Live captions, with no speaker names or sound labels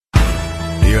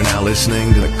now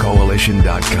listening to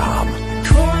thecoalition.com.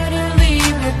 Quarterly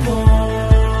report.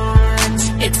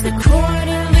 It's the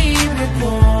quarterly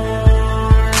report.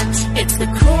 It's the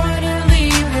quarterly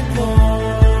report.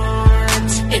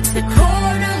 It's the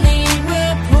quarterly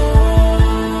report.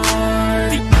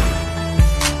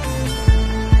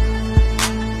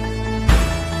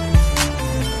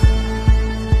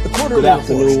 Good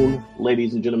afternoon,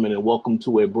 ladies and gentlemen, and welcome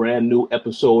to a brand new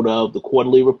episode of the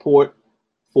Quarterly Report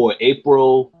for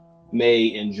April,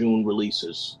 May, and June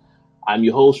releases. I'm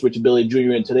your host, Richard Billy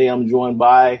Jr., and today I'm joined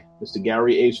by Mr.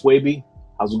 Gary A. Swaby.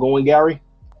 How's it going, Gary?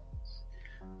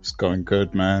 It's going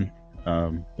good, man.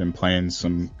 Been playing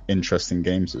some interesting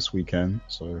games this weekend,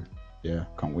 so yeah,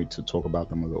 can't wait to talk about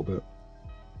them a little bit.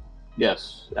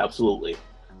 Yes, absolutely.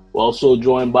 We're also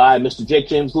joined by Mr. Jake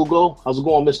James Lugo. How's it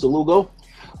going, Mr. Lugo?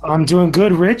 I'm doing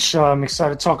good, Rich. I'm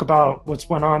excited to talk about what's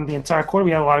went on the entire quarter.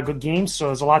 We had a lot of good games, so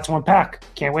there's a lot to unpack.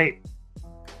 Can't wait.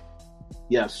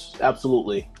 Yes,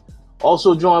 absolutely.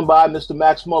 Also joined by Mr.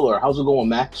 Max Muller. How's it going,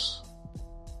 Max?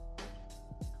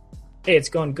 Hey, it's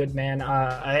going good, man.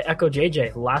 I echo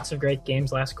JJ. Lots of great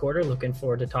games last quarter. Looking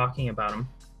forward to talking about them.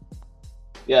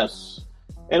 Yes.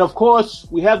 And, of course,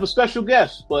 we have a special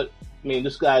guest, but, I mean,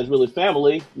 this guy is really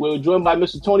family. We're joined by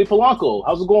Mr. Tony Polanco.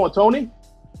 How's it going, Tony?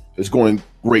 It's going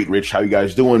great, Rich. How you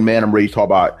guys doing, man? I'm ready to talk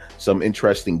about some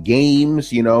interesting games,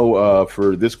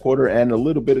 for this quarter and a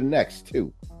little bit of next,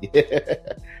 too.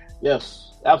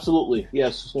 Yes, absolutely.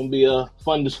 Yes, it's going to be a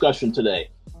fun discussion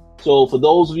today. So for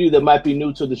those of you that might be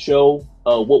new to the show,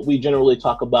 what we generally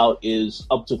talk about is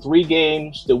up to 3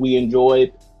 games that we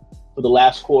enjoyed for the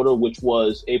last quarter, which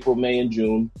was April, May, and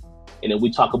June. And then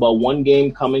we talk about one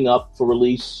game coming up for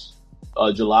release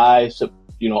July,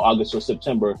 August or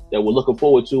September that we're looking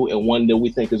forward to, and one that we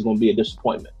think is going to be a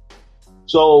disappointment.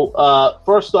 So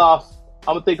first off,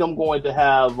 I'm going to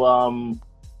have,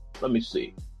 let me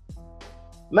see.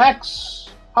 Max,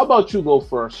 how about you go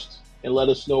first and let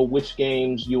us know which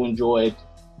games you enjoyed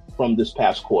from this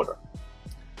past quarter?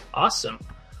 Awesome.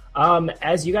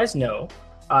 As you guys know,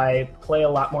 I play a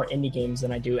lot more indie games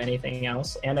than I do anything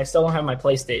else, and I still don't have my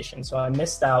PlayStation, so I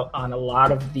missed out on a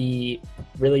lot of the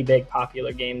really big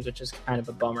popular games, which is kind of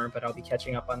a bummer, but I'll be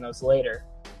catching up on those later.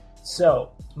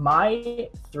 So my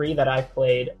 3 that I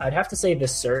played, I'd have to say The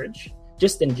Surge,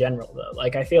 just in general, though.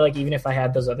 Like, I feel like even if I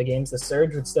had those other games, The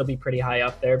Surge would still be pretty high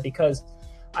up there because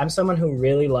I'm someone who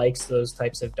really likes those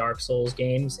types of Dark Souls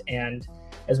games, and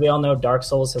as we all know, Dark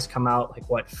Souls has come out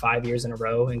 5 years in a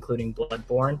row, including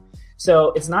Bloodborne.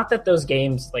 So it's not that those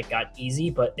games got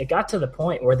easy, but it got to the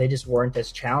point where they just weren't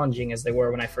as challenging as they were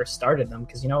when I first started them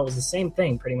because, it was the same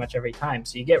thing pretty much every time.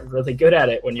 So you get really good at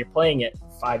it when you're playing it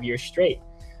 5 years straight.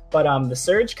 But The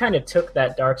Surge kind of took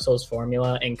that Dark Souls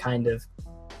formula and kind of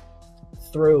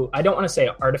threw, I don't want to say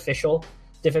artificial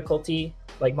difficulty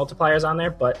multipliers on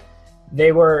there, but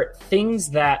they were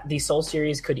things that the Soul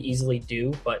series could easily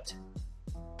do, but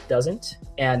doesn't,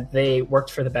 and they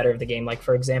worked for the better of the game.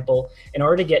 For example, in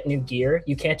order to get new gear,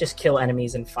 you can't just kill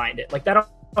enemies and find it. That'll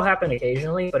happen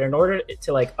occasionally, but in order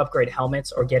to upgrade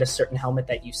helmets or get a certain helmet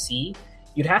that you see,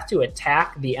 you'd have to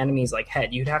attack the enemy's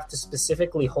head. You'd have to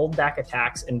specifically hold back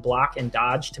attacks and block and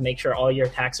dodge to make sure all your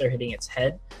attacks are hitting its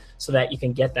head so that you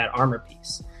can get that armor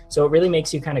piece. So it really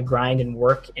makes you kind of grind and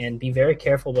work and be very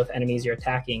careful with enemies you're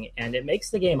attacking, and it makes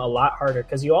the game a lot harder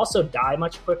because you also die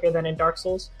much quicker than in Dark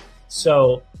Souls.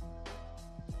 So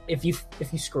if you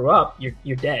screw up,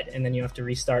 you're dead, and then you have to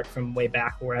restart from way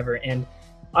back or wherever. And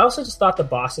I also just thought the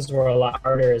bosses were a lot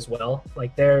harder as well.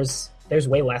 There's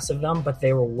way less of them, but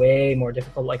they were way more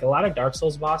difficult. A lot of Dark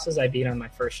Souls bosses I beat on my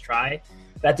first try.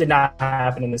 That did not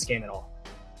happen in this game at all.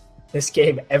 This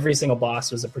game, every single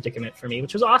boss was a predicament for me,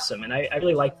 which was awesome, and I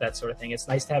really liked that sort of thing. It's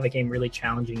nice to have a game really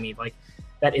challenging me,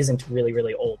 that isn't really,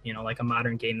 really old, a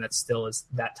modern game that still is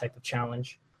that type of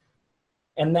challenge.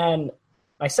 And then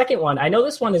my second one, I know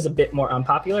this one is a bit more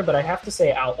unpopular, but I have to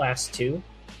say Outlast 2,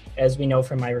 as we know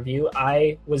from my review.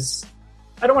 I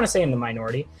don't want to say in the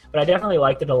minority, but I definitely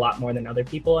liked it a lot more than other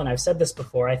people, and I've said this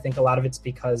before. I think a lot of it's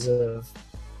because of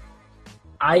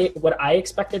what I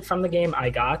expected from the game. I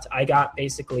got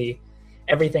basically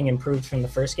everything improved from the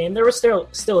first game. There were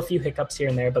still a few hiccups here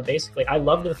and there, but basically I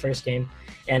loved the first game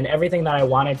and everything that I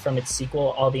wanted from its sequel,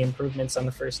 all the improvements on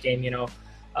the first game,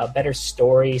 a better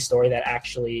story that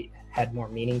actually had more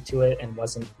meaning to it and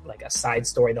wasn't a side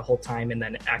story the whole time and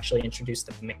then actually introduced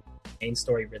the main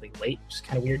story really late, which is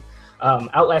kind of weird.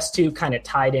 Outlast 2 kind of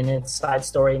tied in its side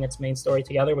story and its main story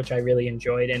together, which I really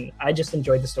enjoyed, and I just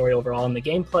enjoyed the story overall, and the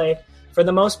gameplay for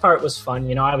the most part was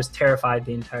fun. I was terrified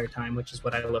the entire time, which is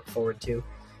what I look forward to.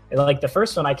 And the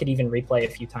first one I could even replay a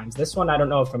few times. This one I don't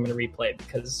know if I'm going to replay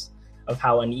because of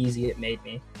how uneasy it made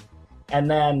me. And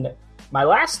then my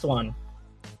last one.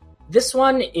 This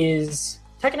one is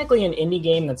technically an indie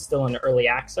game that's still in early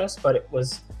access, but it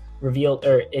was revealed,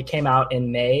 or it came out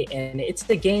in May, and it's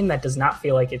the game that does not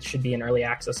feel like it should be in early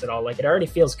access at all. Like, it already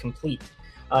feels complete.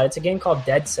 It's a game called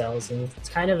Dead Cells, and it's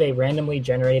kind of a randomly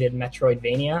generated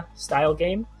Metroidvania style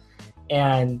game.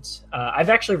 And I've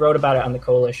actually wrote about it on the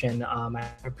Coalition. I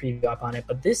have a preview up on it,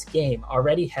 but this game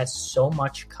already has so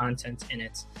much content in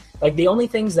it. Like, the only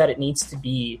things that it needs to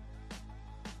be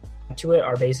to it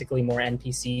are basically more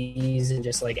NPCs and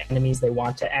just like enemies they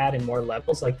want to add and more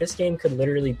levels. Like, this game could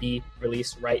literally be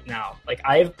released right now. Like,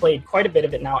 I have played quite a bit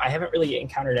of it now. I haven't really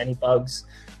encountered any bugs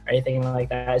or anything like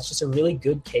that. It's just a really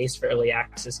good case for early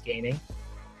access gaming,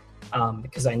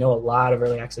 because I know a lot of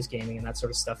early access gaming and that sort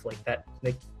of stuff like that.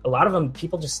 Like, a lot of them,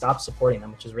 people just stop supporting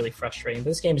them, which is really frustrating.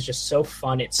 This game is just so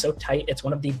fun. It's so tight. It's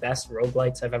one of the best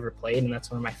roguelites I've ever played, and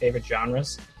that's one of my favorite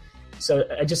genres. So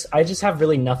I just have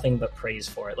really nothing but praise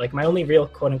for it. Like, my only real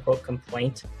quote-unquote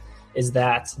complaint is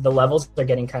that the levels are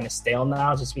getting kind of stale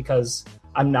now, just because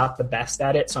I'm not the best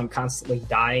at it, so I'm constantly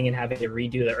dying and having to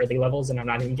redo the early levels, and I'm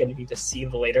not even getting to see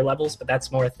the later levels, but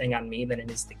that's more a thing on me than it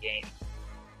is the game.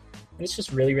 And it's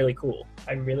just really, really cool.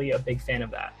 I'm really a big fan of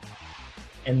that.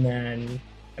 And then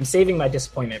I'm saving my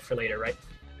disappointment for later, right?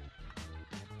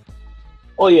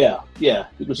 Oh, yeah. You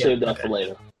can save that for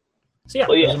later. So yeah,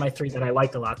 those are my three that I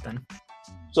liked a lot then.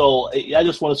 So I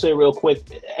just want to say real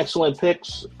quick, excellent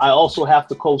picks. I also have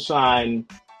to co-sign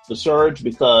The Surge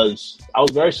because I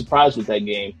was very surprised with that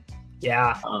game.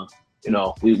 Yeah.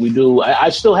 We do. I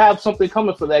still have something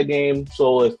coming for that game,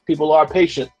 so if people are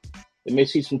patient, they may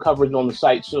see some coverage on the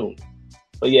site soon.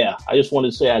 But yeah, I just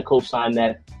wanted to say I co-sign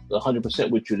that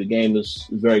 100% with you. The game is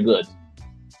very good.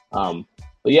 But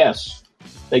yes,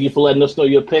 thank you for letting us know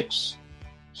your picks.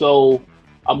 So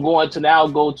I'm going to now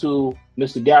go to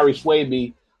Mr. Gary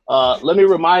Swaby. Let me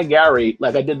remind Gary,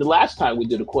 like I did the last time we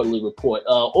did a quarterly report,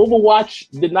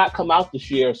 Overwatch did not come out this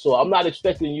year, so I'm not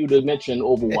expecting you to mention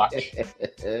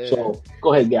Overwatch. So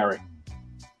go ahead, Gary.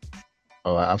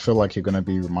 Oh, I feel like you're going to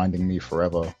be reminding me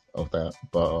forever of that.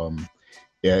 But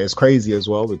yeah, it's crazy as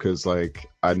well because like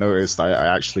I noticed I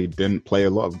actually didn't play a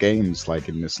lot of games like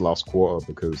in this last quarter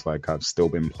because like I've still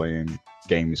been playing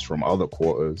games from other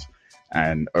quarters.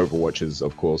 And Overwatch is,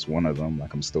 of course, one of them.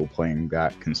 Like, I'm still playing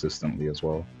that consistently as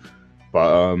well.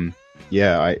 But,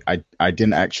 yeah, I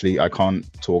didn't actually... I can't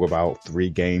talk about 3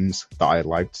 games that I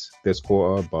liked this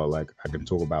quarter, but, like, I can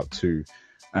talk about 2.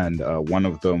 And one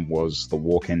of them was The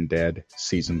Walking Dead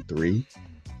Season 3.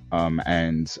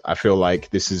 And I feel like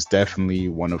this is definitely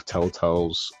one of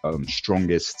Telltale's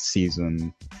strongest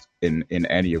season in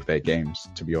any of their games,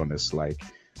 to be honest. Like...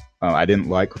 I didn't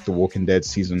like The Walking Dead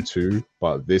Season 2,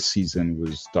 but this season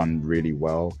was done really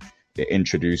well. It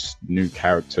introduced new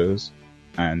characters,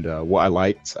 and what I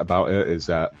liked about it is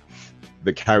that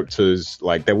the characters,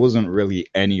 like, there wasn't really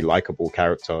any likable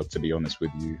character, to be honest with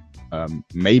you.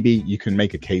 Maybe you can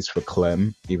make a case for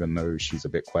Clem, even though she's a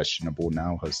bit questionable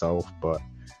now herself, but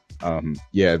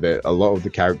yeah, a lot of the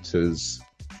characters,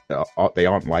 they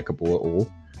aren't likable at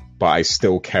all, but I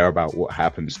still care about what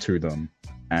happens to them.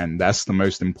 And that's the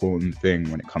most important thing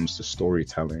when it comes to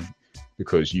storytelling,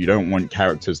 because you don't want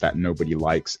characters that nobody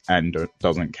likes and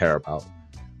doesn't care about.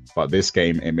 But this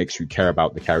game, it makes you care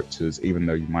about the characters, even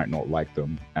though you might not like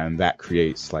them. And that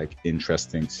creates like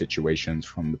interesting situations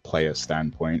from the player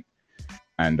standpoint.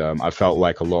 And I felt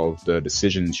like a lot of the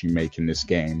decisions you make in this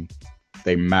game,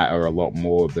 they matter a lot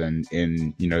more than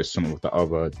in, some of the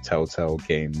other Telltale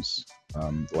games.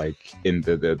 Like in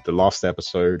the last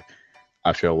episode,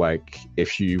 I feel like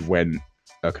if you went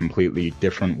a completely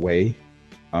different way,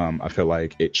 I feel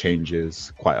like it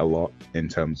changes quite a lot in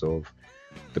terms of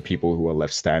the people who are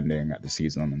left standing at the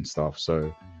season and stuff.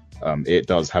 So it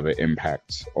does have an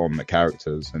impact on the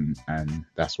characters, and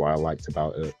that's what I liked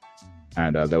about it.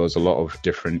 And there was a lot of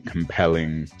different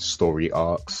compelling story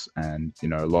arcs and,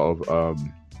 a lot of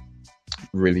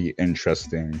really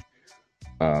interesting,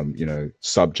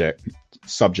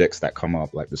 subjects that come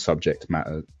up, like the subject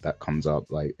matter that comes up,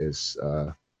 like it's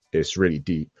really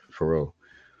deep for real.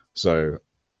 So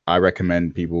I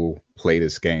recommend people play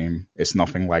this game. It's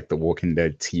nothing like the Walking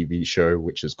Dead TV show,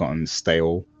 which has gotten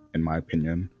stale in my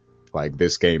opinion. Like,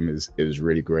 this game is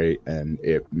really great, and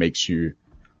it makes you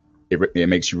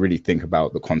really think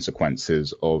about the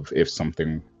consequences of if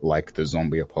something like the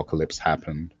zombie apocalypse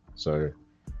happened. So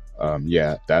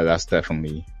yeah, that's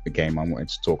definitely the game I wanted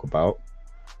to talk about.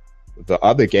 The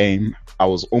other game, I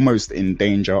was almost in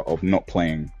danger of not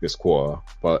playing this quarter,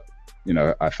 but,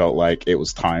 I felt like it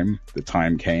was time. The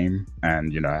time came,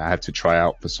 and, I had to try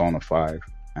out Persona 5,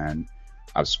 and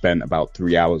I've spent about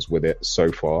 3 hours with it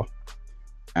so far.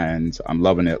 and I'm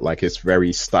loving it. Like, it's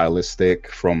very stylistic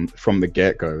from the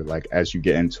get-go. Like, as you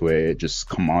get into it, it just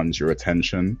commands your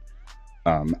attention.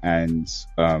 And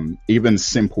even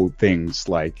simple things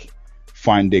like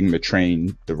finding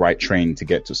the right train to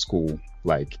get to school,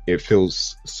 like, it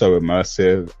feels so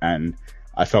immersive, and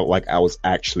I felt like I was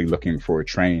actually looking for a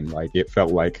train. Like, it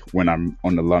felt like when I'm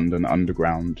on the London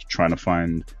Underground trying to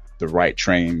find the right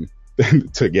train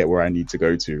to get where I need to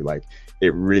go to. Like,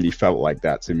 it really felt like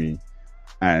that to me.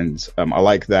 And I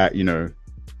like that, you know,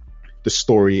 the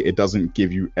story, it doesn't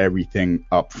give you everything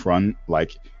up front.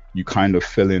 Like, you kind of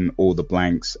fill in all the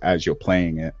blanks as you're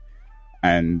playing it.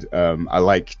 And I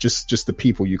like just the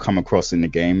people you come across in the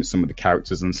game, some of the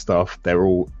characters and stuff. They're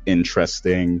all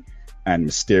interesting and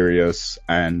mysterious,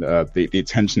 and the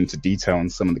attention to detail in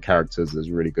some of the characters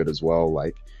is really good as well.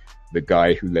 Like the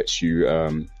guy who lets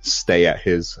you stay at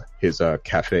his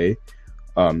cafe.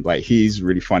 Like, he's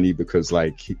really funny because,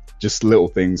 like, just little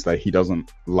things, like, he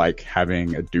doesn't like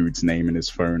having a dude's name in his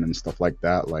phone and stuff like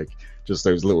that. Like, just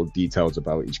those little details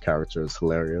about each character is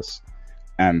hilarious.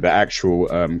 And the actual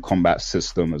combat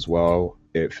system as well,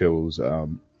 it feels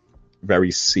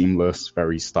very seamless,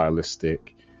 very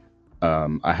stylistic.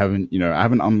 I haven't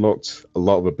unlocked a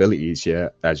lot of abilities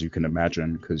yet, as you can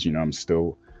imagine, because, you know, I'm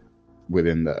still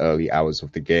within the early hours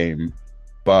of the game.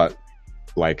 But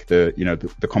like,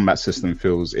 the combat system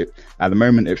feels, at the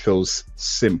moment it feels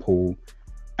simple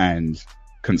and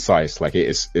concise. Like,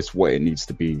 it's what it needs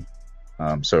to be.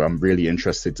 So I'm really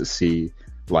interested to see,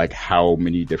 like, how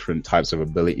many different types of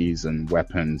abilities and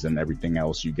weapons and everything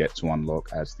else you get to unlock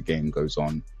as the game goes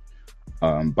on.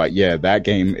 But yeah, that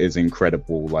game is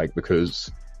incredible. Like, because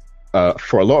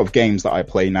for a lot of games that I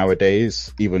play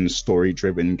nowadays, even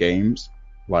story-driven games,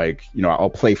 like, you know, I'll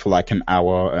play for like an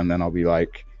hour and then I'll be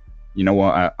like, you know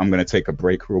what, I'm going to take a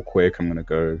break real quick. I'm going to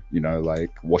go, you know, like,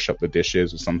 wash up the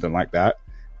dishes or something like that.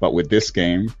 But with this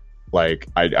game, like,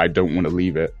 I don't want to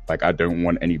leave it. Like, I don't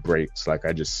want any breaks. Like,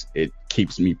 it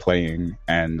keeps me playing,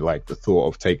 and like, the thought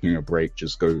of taking a break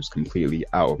just goes completely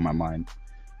out of my mind.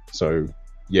 So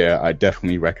yeah, I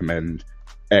definitely recommend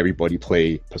everybody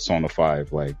play Persona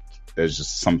 5. Like, there's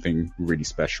just something really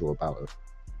special about it.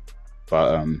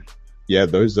 But yeah,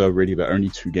 those are really the only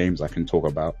two games I can talk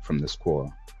about from this quarter.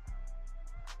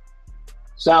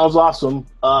 Sounds awesome.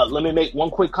 Let me make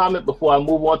one quick comment before I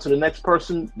move on to the next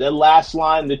person. That last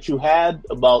line that you had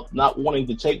about not wanting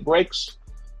to take breaks,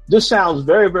 this sounds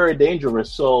very, very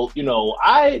dangerous. So, you know,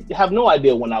 I have no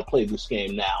idea when I'll play this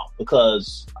game now,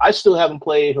 because I still haven't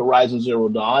played Horizon Zero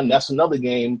Dawn. That's another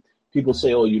game people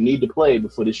say, oh, you need to play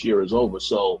before this year is over.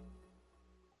 So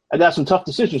I got some tough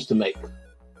decisions to make.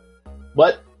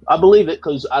 But I believe it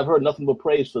because I've heard nothing but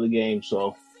praise for the game.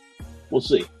 So we'll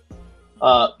see.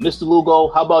 Mr. Lugo,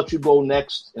 how about you go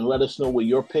next and let us know what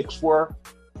your picks were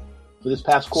for this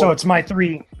past quarter? So it's my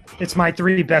three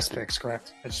best picks,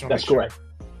 correct? That's correct.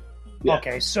 Yeah.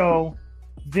 Okay, so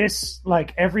this,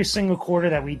 like, every single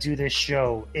quarter that we do this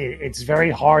show, it's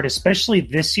very hard, especially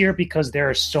this year, because there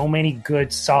are so many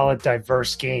good, solid,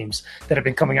 diverse games that have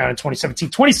been coming out in 2017.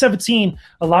 2017,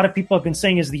 a lot of people have been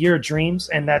saying, is the year of dreams,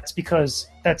 and that's because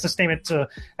that's a statement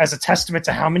as a testament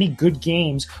to how many good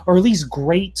games, or at least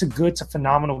great to good to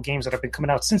phenomenal games that have been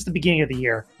coming out since the beginning of the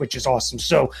year, which is awesome.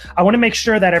 So I want to make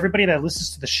sure that everybody that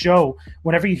listens to the show,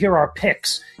 whenever you hear our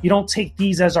picks, you don't take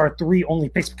these as our three only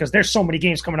picks, because there's so many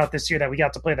games coming out this year that we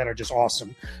got to play that are just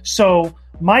awesome. So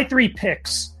my three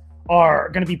picks are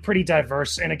going to be pretty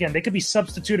diverse. And again, they could be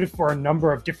substituted for a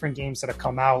number of different games that have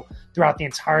come out throughout the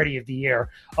entirety of the year.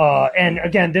 And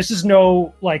again, this is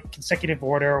no like consecutive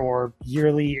order or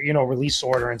yearly, you know, release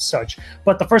order and such.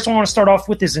 But the first one I want to start off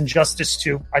with is Injustice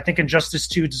 2. I think Injustice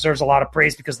 2 deserves a lot of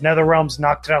praise because NetherRealms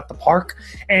knocked it out the park.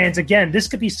 And again, this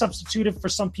could be substituted for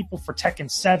some people for Tekken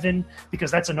 7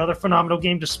 because that's another phenomenal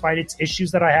game despite its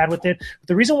issues that I had with it. But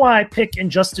the reason why I pick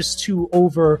Injustice 2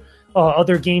 over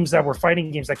other games that were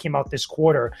fighting games that came out this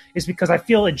quarter is because I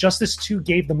feel Injustice 2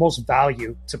 gave the most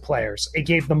value to players. It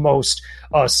gave the most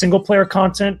single-player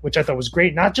content, which I thought was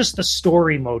great, not just the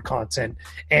story mode content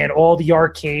and all the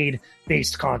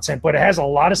arcade-based content, but it has a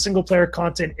lot of single-player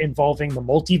content involving the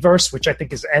multiverse, which I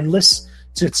think is endless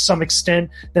to some extent.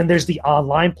 Then there's the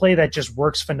online play that just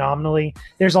works phenomenally.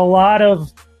 There's a lot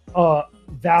of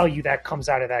value that comes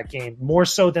out of that game, more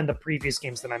so than the previous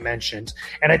games that I mentioned.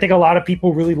 And I think a lot of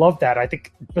people really love that. I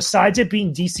think besides it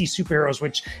being DC superheroes,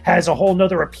 which has a whole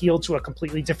nother appeal to a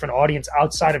completely different audience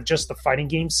outside of just the fighting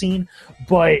game scene,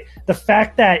 but the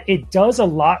fact that it does a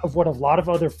lot of what a lot of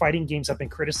other fighting games have been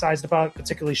criticized about,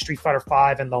 particularly Street Fighter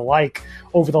V and the like,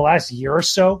 over the last year or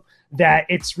so, that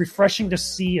it's refreshing to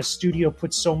see a studio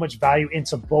put so much value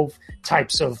into both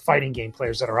types of fighting game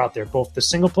players that are out there, both the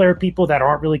single player people that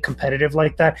aren't really competitive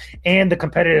like that and the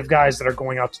competitive guys that are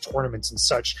going out to tournaments and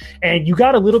such. And you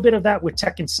got a little bit of that with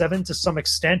Tekken 7 to some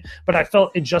extent, but I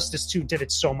felt Injustice 2 did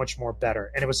it so much more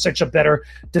better. And it was such a better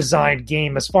designed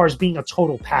game as far as being a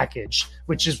total package,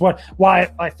 which is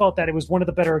why I felt that it was one of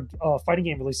the better fighting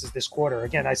game releases this quarter.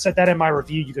 Again, I said that in my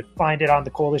review. You could find it on the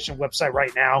Coalition website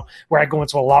right now, where I go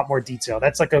into a lot more detail.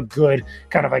 That's like a good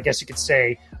kind of, I guess you could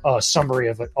say, summary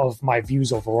of my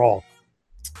views overall.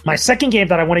 My second game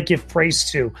that I want to give praise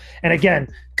to, and again,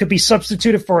 could be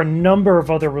substituted for a number of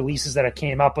other releases that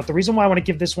came out, but the reason why I want to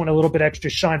give this one a little bit extra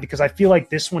shine, because I feel like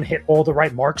this one hit all the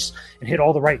right marks and hit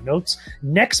all the right notes.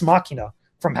 Nex Machina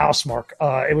from Housemarque.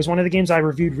 It was one of the games I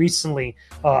reviewed recently,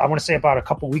 I want to say about a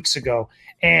couple weeks ago,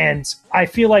 and I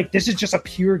feel like this is just a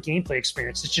pure gameplay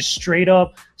experience. It's just straight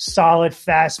up, solid,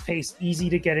 fast-paced, easy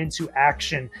to get into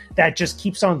action that just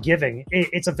keeps on giving.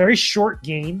 It's a very short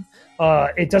game.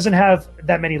 It doesn't have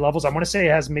that many levels. I want to say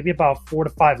it has maybe about 4 to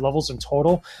 5 levels in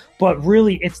total, but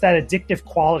really it's that addictive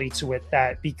quality to it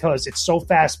that because it's so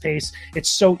fast paced, it's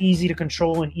so easy to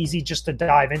control and easy just to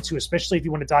dive into, especially if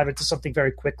you want to dive into something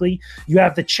very quickly. You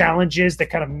have the challenges that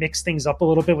kind of mix things up a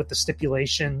little bit with the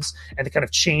stipulations and the kind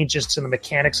of changes to the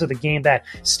mechanics of the game that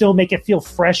still make it feel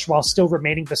fresh while still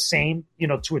remaining the same,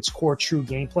 to its core true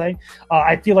gameplay.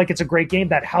 I feel like it's a great game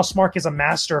that Housemarque is a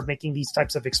master of making these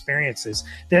types of experiences.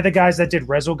 They're the guys that did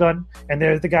Resogun, and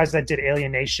they're the guys that did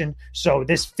Alienation. So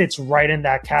this fits right in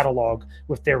that catalog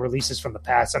with their releases from the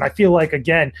past. And I feel like,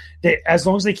 again, as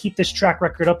long as they keep this track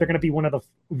record up, they're going to be one of the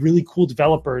really cool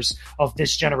developers of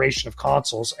this generation of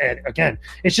consoles. And again,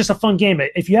 it's just a fun game.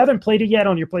 If you haven't played it yet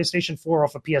on your PlayStation 4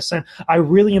 off of PSN, I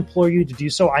really implore you to do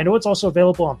so. I know it's also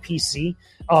available on PC.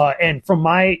 And from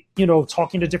my,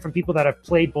 talking to different people that have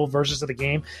played both versions of the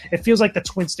game, it feels like the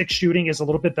twin stick shooting is a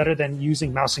little bit better than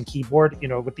using mouse and keyboard,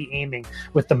 with the aiming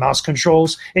with the mouse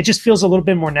controls. It just feels a little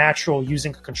bit more natural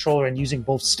using a controller and using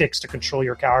both sticks to control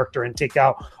your character and take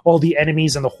out all the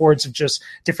enemies and the hordes of just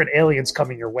different aliens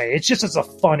coming your way. It's a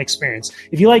fun experience.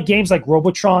 If you like games like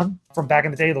Robotron from back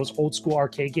in the day, those old school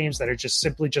arcade games that are just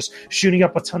simply just shooting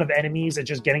up a ton of enemies and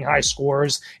just getting high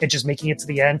scores and just making it to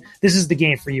the end, this is the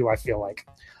game for you, I feel like.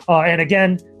 And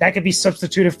again, that could be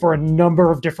substituted for a number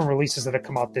of different releases that have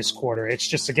come out this quarter. It's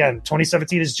just, again,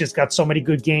 2017 has just got so many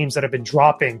good games that have been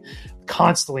dropping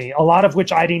constantly, a lot of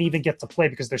which I didn't even get to play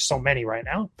because there's so many right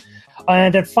now.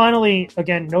 And then finally,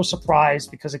 again, no surprise,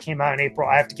 because it came out in April,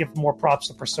 I have to give more props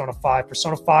to Persona 5.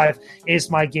 Persona 5 is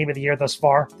my game of the year thus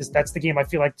far. That's the game I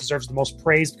feel like deserves the most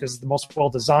praise because it's the most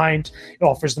well-designed. It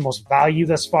offers the most value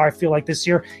thus far, I feel like, this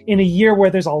year. In a year where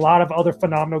there's a lot of other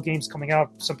phenomenal games coming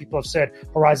out. Some people have said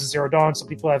Horizon Zero Dawn. Some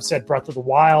people have said Breath of the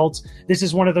Wild. This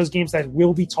is one of those games that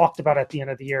will be talked about at the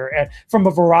end of the year, and from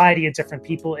a variety of different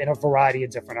people in a variety of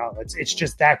different outlets. It's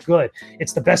just that good.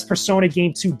 It's the best Persona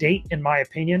game to date, in my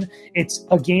opinion. It's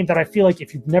a game that I feel like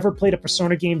if you've never played a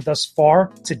Persona game thus far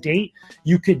to date,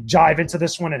 you could dive into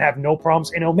this one and have no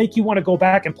problems. And it'll make you want to go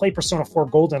back and play Persona 4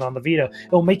 Golden on the Vita.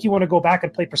 It'll make you want to go back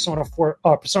and play Persona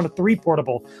 3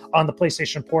 Portable on the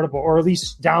PlayStation Portable, or at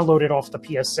least download it off the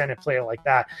PSN and play it like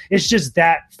that. It's just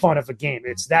that fun of a game.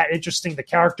 It's that interesting. The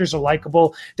characters are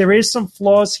likable. There is some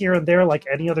flaws here and there, like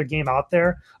any other game out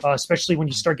there, especially when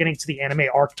you start getting to the anime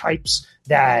archetypes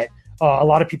that a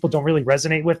lot of people don't really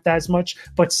resonate with that as much,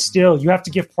 but still, you have to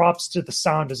give props to the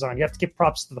sound design. You have to give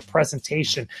props to the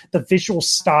presentation, the visual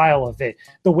style of it,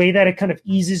 the way that it kind of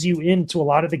eases you into a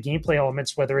lot of the gameplay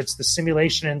elements, whether it's the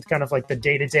simulation and kind of like the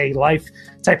day-to-day life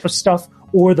type of stuff,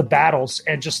 or the battles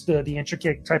and just the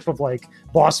intricate type of like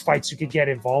boss fights you could get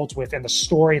involved with, and the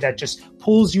story that just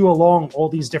pulls you along all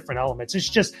these different elements. It's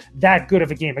just that good of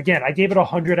a game. Again, I gave it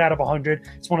 100 out of 100.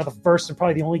 It's one of the first and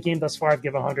probably the only game thus far I've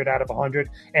given 100 out of 100,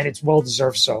 and it's well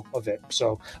deserved so of it.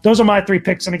 So those are my 3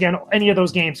 picks. And again, any of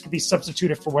those games can be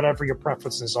substituted for whatever your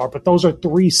preferences are, but those are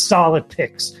 3 solid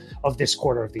picks of this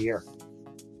quarter of the year.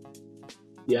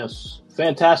 Yes,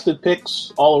 fantastic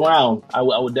picks all around, I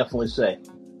would definitely say.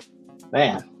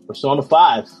 Man, Persona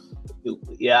 5.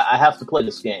 Yeah, I have to play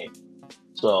this game.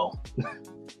 So,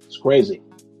 it's crazy.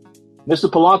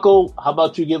 Mr. Polanco, how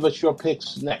about you give us your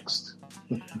picks next?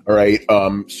 All right.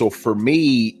 So for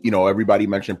me, everybody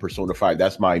mentioned Persona 5.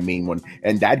 That's my main one.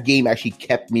 And that game actually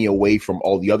kept me away from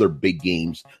all the other big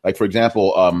games. Like, for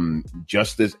example,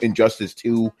 Injustice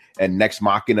 2 and Nex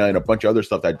Machina and a bunch of other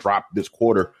stuff that dropped this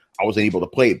quarter. I wasn't able to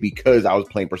play it because I was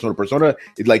playing Persona. Persona,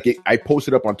 I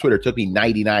posted up on Twitter, it took me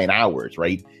 99 hours,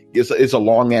 right? It's a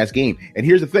long-ass game. And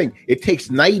here's the thing. It takes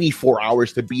 94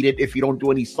 hours to beat it if you don't do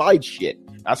any side shit.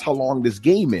 That's how long this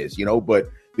game is, But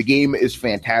the game is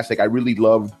fantastic. I really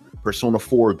loved Persona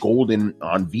 4 Golden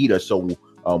on Vita. So,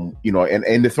 you know,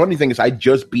 and the funny thing is I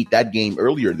just beat that game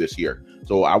earlier this year.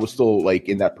 So I was still like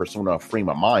in that Persona frame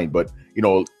of mind. But, you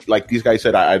know, like these guys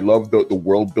said, I love the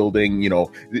world building. You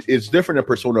know, it's different in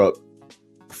Persona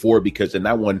 4 because in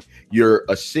that one, you're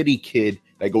a city kid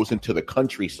that goes into the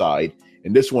countryside.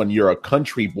 In this one, you're a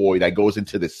country boy that goes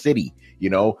into the city, you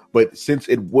know? But since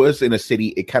it was in a city,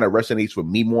 it kind of resonates with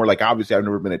me more. Like, obviously, I've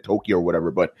never been to Tokyo or whatever,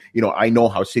 but, you know, I know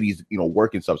how cities, you know,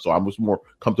 work and stuff. So I was more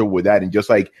comfortable with that. And just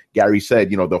like Gary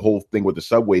said, you know, the whole thing with the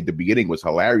subway at the beginning was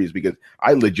hilarious because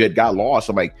I legit got lost.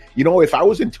 I'm like, you know, if I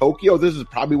was in Tokyo, this is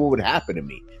probably what would happen to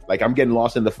me. Like, I'm getting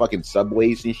lost in the fucking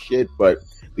subways and shit, but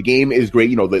the game is great.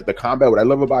 You know, the combat, what I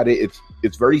love about it,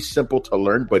 it's very simple to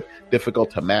learn, but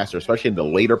difficult to master, especially in the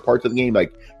later parts of the game.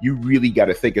 Like, you really got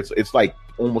to think. It's like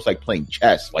almost like playing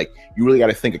chess. Like, you really got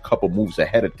to think a couple moves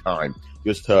ahead of time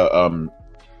just to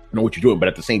know what you're doing. But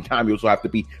at the same time, you also have to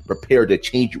be prepared to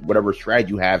change whatever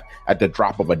strategy you have at the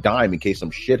drop of a dime in case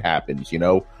some shit happens, you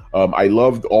know? I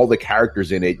loved all the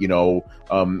characters in it, you know.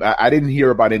 I didn't hear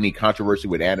about any controversy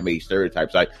with anime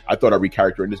stereotypes. I thought every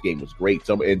character in this game was great.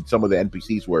 Some of the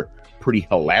NPCs were pretty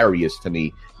hilarious to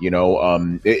me, you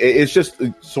know. It's just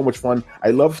so much fun.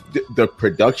 I love the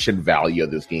production value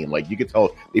of this game. Like, you could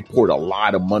tell they poured a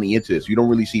lot of money into this. You don't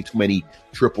really see too many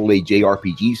AAA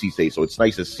JRPGs these days, so it's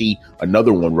nice to see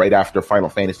another one right after Final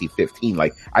Fantasy 15.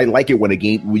 Like, I like it when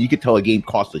you could tell a game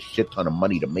costs a shit ton of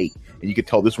money to make, and you could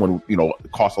tell this one, you know,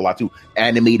 costs a lot too.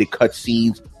 Animated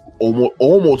cutscenes,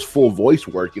 almost full voice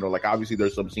work. You know, like, obviously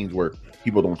there's some scenes where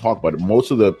people don't talk, but most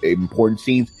of the important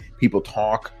scenes people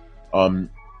talk. And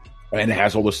it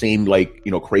has all the same, like,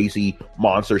 you know, crazy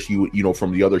monsters you know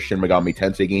from the other Shin Megami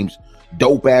Tensei games.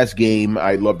 Dope ass game.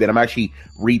 I loved it. I'm actually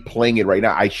replaying it right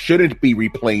now. I shouldn't be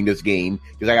replaying this game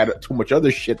because I got too much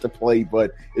other shit to play,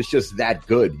 but it's just that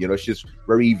good. You know, it's just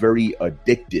very, very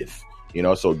addictive. You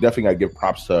know, so definitely I give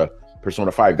props to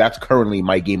Persona 5. That's currently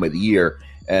my game of the year.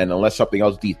 And unless something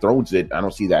else dethrones it, I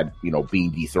don't see that, you know,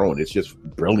 being dethroned. It's just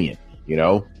brilliant, you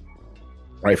know?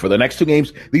 All right, for the next two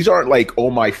games, these aren't like,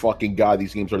 oh my fucking God,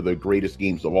 these games are the greatest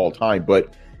games of all time.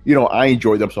 But, you know, I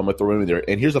enjoy them, so I'm going to throw them in there.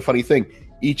 And here's the funny thing.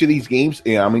 Each of these games,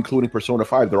 and I'm including Persona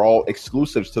 5, they're all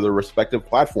exclusives to their respective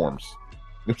platforms,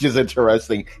 which is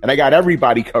interesting. And I got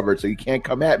everybody covered, so you can't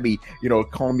come at me, you know,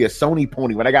 calling me a Sony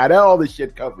pony when I got all this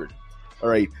shit covered. All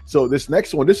right, so this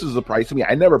next one, this is a surprise to me.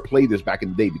 I never played this back in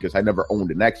the day because I never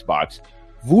owned an Xbox.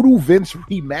 Voodoo Vince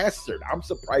Remastered. I'm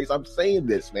surprised I'm saying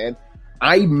this, man.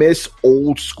 I miss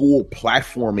old school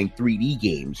platforming 3D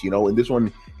games, you know, and this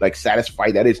one, like,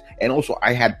 satisfied that is. And also,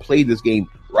 I had played this game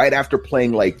right after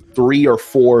playing like 3 or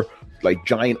 4 like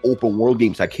giant open world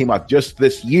games that came out just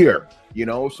this year, you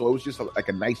know, so it was just like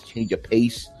a nice change of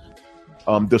pace.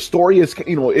 The story is,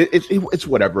 you know, it's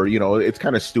whatever, you know, it's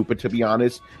kind of stupid, to be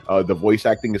honest. The voice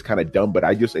acting is kind of dumb, but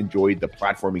I just enjoyed the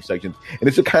platforming sections. And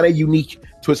it's a kind of unique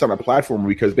twist on a platform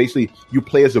because basically you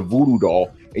play as a voodoo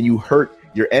doll and you hurt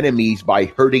your enemies by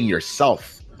hurting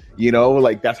yourself. You know,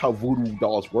 like, that's how voodoo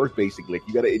dolls work, basically. Like,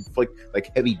 you got to inflict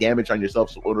like heavy damage on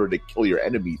yourself in order to kill your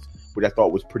enemies, which I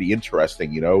thought was pretty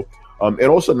interesting, you know. And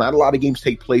also, not a lot of games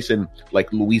take place in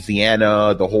like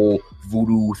Louisiana, the whole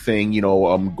voodoo thing, you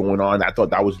know, going on. I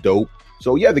thought that was dope.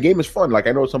 So yeah, the game is fun. Like,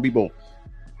 I know some people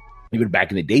even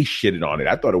back in the day shitted on it.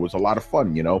 I thought it was a lot of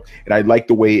fun, you know, and I liked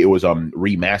the way it was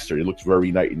remastered. It looks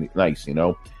very nice, you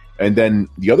know. And then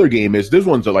the other game is, this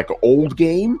one's like an old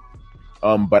game,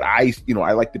 but I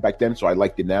liked it back then, so I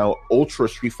liked it now. Ultra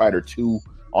Street Fighter 2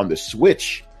 on the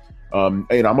Switch. And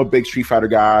I'm a big Street Fighter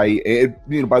guy. And,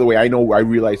 you know, by the way, I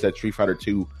realize that Street Fighter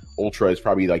 2 Ultra is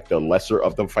probably like the lesser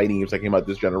of the fighting games that came out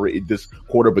this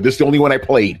quarter, but this is the only one I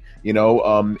played, you know.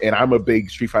 And I'm a big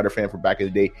Street Fighter fan from back in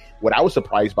the day. What I was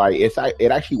surprised by is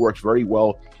it actually works very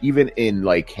well, even in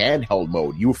like handheld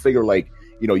mode. You figure, like,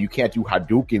 you know, you can't do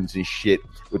Hadoukens and shit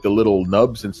with the little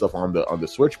nubs and stuff on the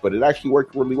Switch, but it actually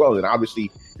worked really well. And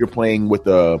obviously, you're playing with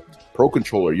the Pro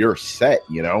Controller, you're set,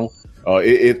 you know.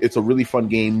 It's a really fun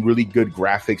game, really good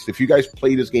graphics. If you guys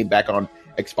play this game back on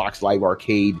Xbox Live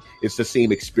Arcade, it's the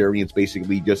same experience,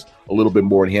 basically, just a little bit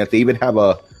more enhanced. They even have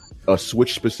a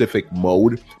Switch-specific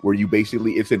mode where you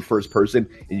basically, it's in first person,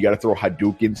 and you got to throw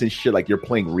Hadoukens and shit like you're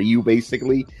playing Ryu,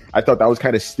 basically. I thought that was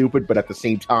kind of stupid, but at the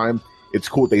same time, it's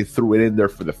cool they threw it in there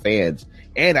for the fans.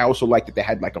 And I also liked that they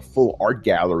had like a full art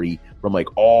gallery from like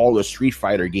all the Street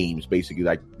Fighter games, basically.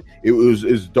 Like, it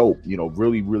was dope, you know,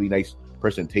 really, really nice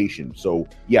presentation. So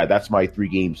yeah, that's my 3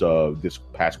 games this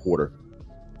past quarter.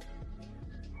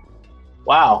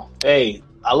 Wow. Hey,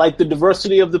 I like the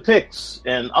diversity of the picks,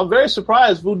 and I'm very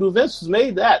surprised Voodoo Vince has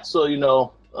made that. So, you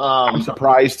know, I'm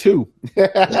surprised too.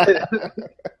 Yeah,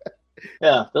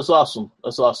 that's awesome.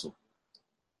 That's awesome.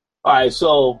 All right,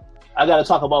 so I got to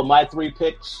talk about my 3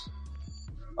 picks.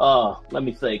 Let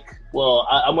me think. Well,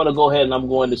 I'm going to go ahead and I'm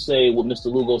going to say what Mr.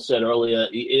 Lugo said earlier.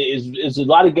 It's a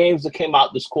lot of games that came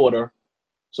out this quarter,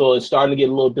 so it's starting to get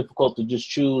a little difficult to just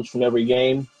choose from every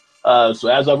game. So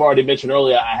as I've already mentioned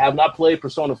earlier, I have not played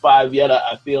Persona 5 yet.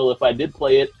 I feel if I did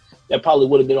play it, that probably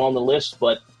would have been on the list,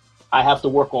 but I have to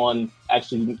work on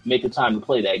actually making time to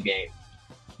play that game.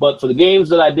 But for the games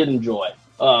that I did enjoy,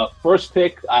 first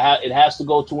pick, it has to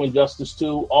go to Injustice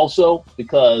 2 also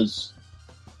because,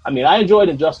 I enjoyed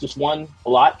Injustice 1 a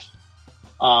lot.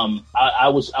 I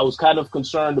was kind of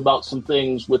concerned about some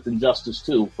things with Injustice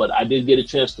 2, but I did get a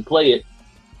chance to play it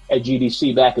at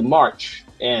GDC back in March.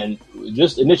 And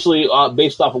just initially,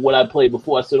 based off of what I played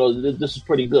before, I said, oh, this is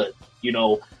pretty good.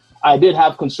 I did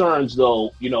have concerns,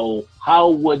 though. How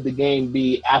would the game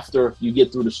be after you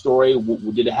get through the story?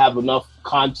 Did it have enough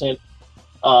content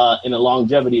and a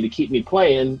longevity to keep me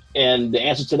playing? And the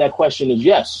answer to that question is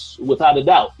yes, without a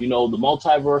doubt. The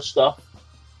multiverse stuff,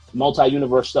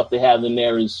 multi-universe stuff they have in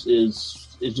there is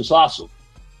just awesome.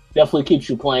 Definitely keeps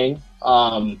you playing.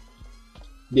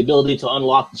 The ability to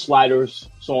unlock the sliders,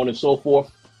 so on and so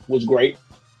forth, was great.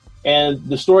 And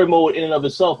the story mode in and of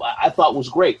itself, I thought was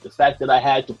great. The fact that I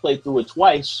had to play through it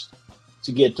twice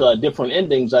to get different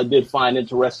endings, I did find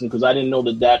interesting because I didn't know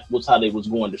that was how they was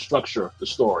going to structure the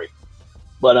story.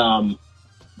 But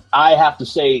I have to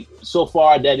say, so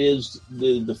far, that is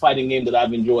the fighting game that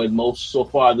I've enjoyed most so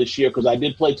far this year because I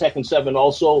did play Tekken 7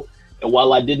 also. And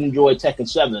while I did enjoy Tekken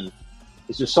 7,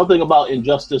 it's just something about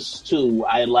Injustice 2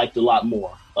 I liked a lot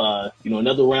more.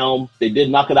 Another realm. They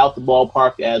did knock it out the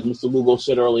ballpark, as Mr. Lugo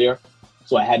said earlier,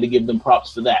 so I had to give them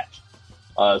props for that.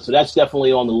 So that's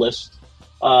definitely on the list.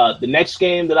 The next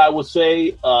game that I would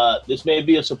say, this may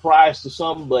be a surprise to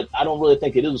some, but I don't really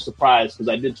think it is a surprise because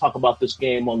I did talk about this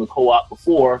game on the co-op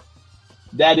before.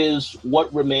 That is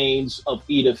What Remains of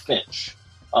Edith Finch.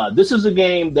 This is a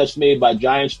game that's made by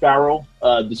Giant Sparrow,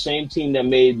 the same team that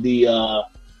made the,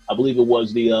 I believe it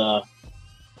was the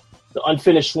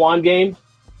Unfinished Swan game.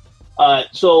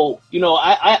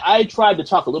 I tried to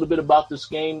talk a little bit about this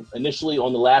game initially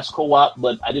on the last co-op,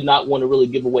 but I did not want to really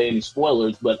give away any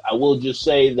spoilers. But I will just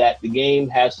say that the game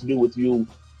has to do with you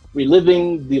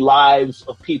reliving the lives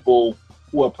of people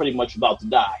who are pretty much about to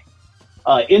die.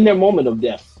 In their moment of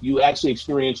death, you actually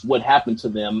experience what happened to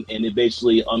them, and it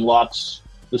basically unlocks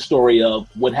the story of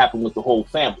what happened with the whole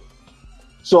family.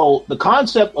 So the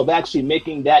concept of actually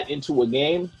making that into a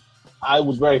game, I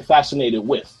was very fascinated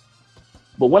with.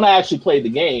 But when I actually played the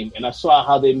game and I saw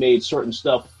how they made certain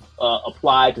stuff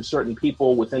apply to certain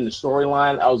people within the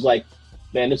storyline, I was like,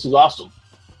 man, this is awesome.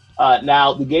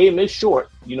 Now, the game is short.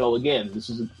 Again,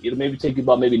 it'll maybe take you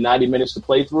about 90 minutes to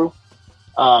play through.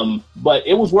 But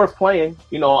it was worth playing.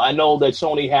 I know that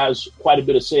Sony has quite a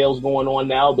bit of sales going on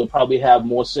now. They'll probably have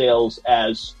more sales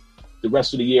as the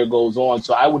rest of the year goes on.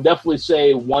 So I would definitely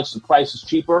say once the price is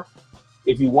cheaper,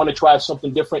 if you want to try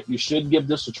something different, you should give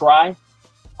this a try.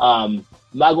 I'm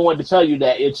not going to tell you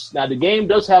that the game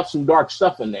does have some dark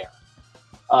stuff in there,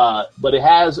 but it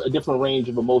has a different range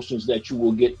of emotions that you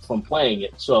will get from playing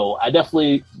it. So I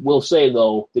definitely will say,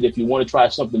 though, that if you want to try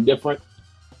something different,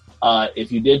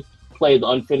 if you did play the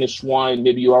Unfinished Swan,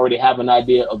 maybe you already have an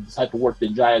idea of the type of work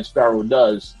that Giant Sparrow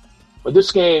does. But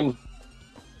this game,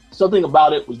 something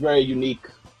about it was very unique.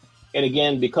 And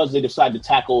again, because they decided to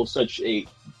tackle such a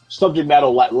subject matter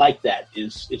like that,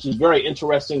 it's just very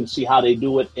interesting to see how they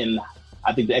do it. And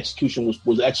I think the execution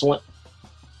was excellent.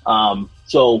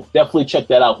 So definitely check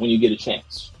that out when you get a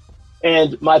chance.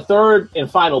 And my third and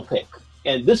final pick,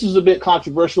 and this is a bit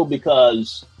controversial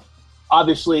because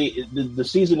obviously the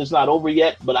season is not over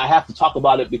yet, but I have to talk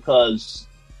about it because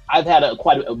I've had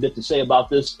quite a bit to say about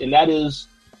this, and that is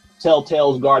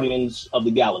Telltale's Guardians of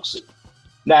the Galaxy.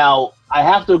 Now, I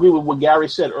have to agree with what Gary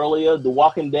said earlier. The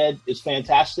Walking Dead is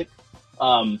fantastic.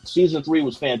 Season 3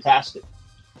 was fantastic.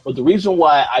 But the reason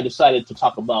why I decided to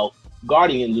talk about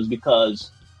Guardians is because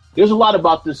there's a lot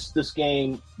about this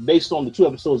game based on the 2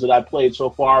 episodes that I played so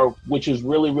far, which is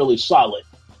really, really solid.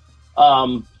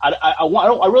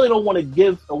 I really don't want to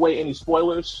give away any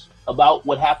spoilers about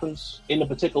what happens in the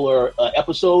particular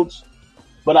episodes,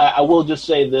 but I will just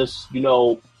say this,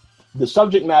 the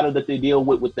subject matter that they deal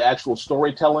with the actual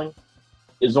storytelling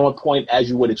is on point as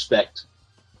you would expect.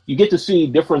 You get to see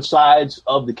different sides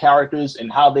of the characters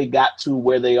and how they got to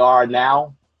where they are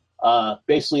now.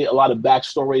 Basically, a lot of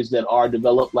backstories that are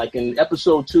developed. Like in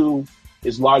episode 2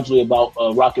 is largely about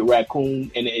Rocket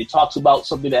Raccoon, and it talks about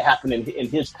something that happened in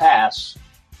his past,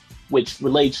 which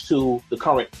relates to the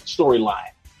current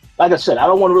storyline. like I said, I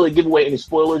don't want to really give away any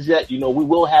spoilers yet. We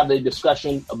will have a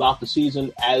discussion about the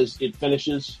season as it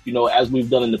finishes, as we've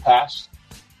done in the past.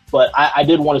 But I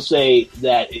did want to say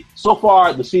that so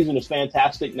far the season is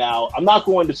fantastic. Now, I'm not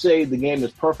going to say the game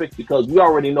is perfect because we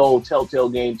already know Telltale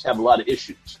games have a lot of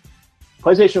issues.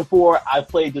 PlayStation 4, I've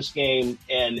played this game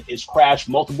and it's crashed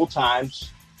multiple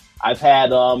times. I've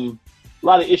had a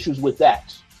lot of issues with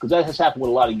that because that has happened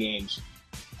with a lot of games.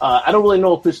 I don't really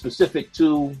know if it's specific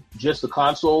to just the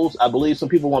consoles. I believe some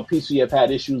people on PC have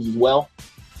had issues as well.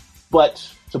 But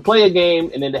to play a game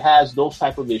and then it has those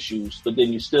type of issues, but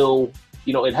then you still,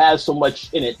 it has so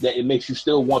much in it that it makes you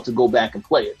still want to go back and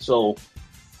play it. So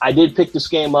I did pick this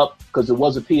game up because it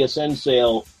was a PSN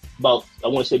sale about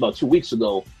 2 weeks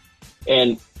ago.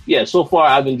 And yeah, so far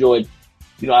I've enjoyed,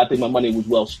 I think my money was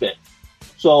well spent.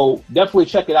 So definitely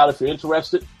check it out if you're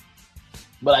interested.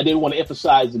 But I did want to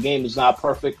emphasize the game is not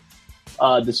perfect.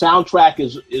 The soundtrack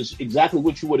is exactly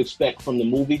what you would expect from the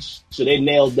movies. So they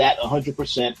nailed that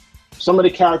 100%. Some of the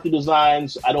character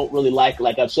designs I don't really like.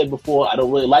 Like I've said before, I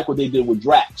don't really like what they did with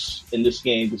Drax in this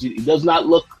game because he does not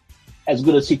look as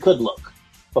good as he could look.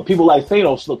 But people like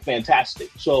Thanos look fantastic.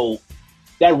 So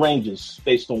that ranges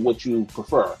based on what you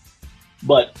prefer.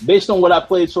 But based on what I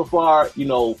played so far,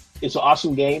 it's an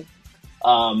awesome game.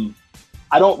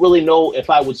 I don't really know if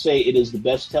I would say it is the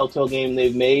best Telltale game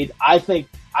they've made. I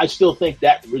still think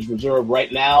that is reserved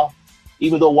right now,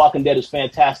 even though Walking Dead is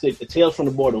fantastic. The Tales from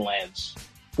the Borderlands,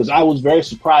 because I was very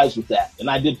surprised with that, and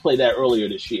I did play that earlier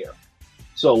this year.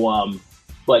 So,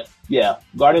 but yeah,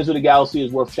 Guardians of the Galaxy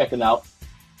is worth checking out.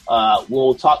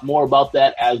 We'll talk more about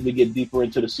that as we get deeper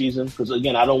into the season, because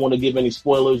again, I don't want to give any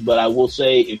spoilers, but I will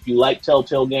say if you like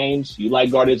Telltale games, you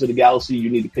like Guardians of the Galaxy, you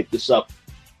need to pick this up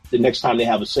the next time they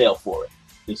have a sale for it.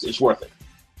 It's worth it.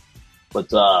 But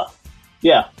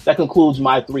yeah, that concludes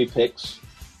my 3 picks.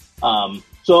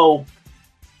 So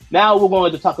now we're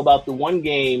going to talk about the one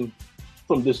game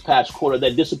from this past quarter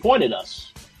that disappointed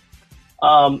us.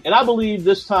 And I believe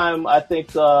this time, I think,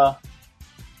 Mr.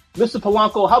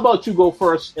 Polanco, how about you go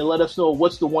first and let us know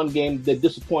what's the one game that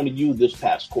disappointed you this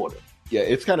past quarter? Yeah,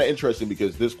 it's kind of interesting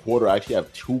because this quarter I actually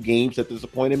have 2 games that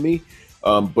disappointed me.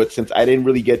 But since I didn't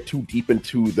really get too deep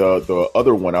into the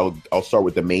other one, I'll start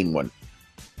with the main one.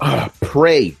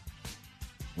 Prey,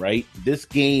 right? This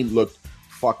game looked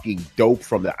fucking dope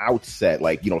from the outset.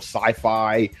 Like,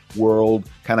 sci-fi world,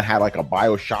 kind of had like a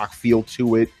BioShock feel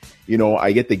to it.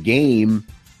 I get the game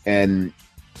and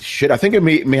shit, I think it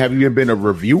may have even been a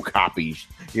review copy,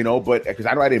 but because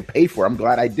I know I didn't pay for it. I'm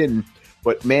glad I didn't.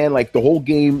 But man, like the whole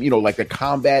game, like the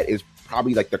combat is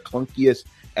probably like the clunkiest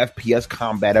FPS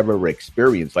combat ever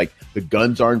experienced. Like the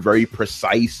guns aren't very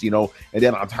precise, and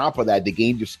then on top of that, the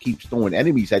game just keeps throwing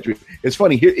enemies at you. It's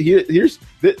funny.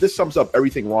 This sums up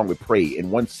everything wrong with Prey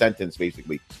in one sentence,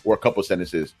 basically, or a couple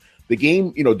sentences. The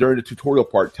game, during the tutorial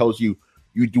part, tells you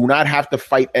do not have to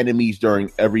fight enemies during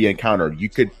every encounter. You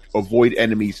could avoid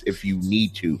enemies if you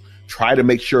need to. Try to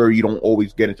make sure you don't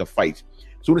always get into fights.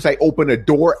 As soon as I open a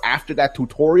door after that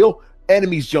tutorial,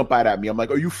 enemies jump out at me. I'm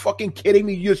like, are you fucking kidding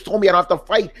me? You just told me I don't have to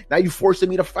fight. Now you're forcing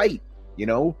me to fight,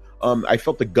 I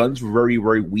felt the guns were very,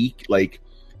 very weak. Like,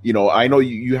 I know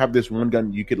you have this one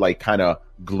gun you could like kind of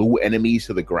glue enemies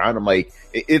to the ground. I'm like,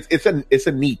 it's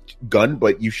a neat gun,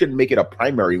 but you shouldn't make it a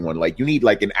primary one. Like you need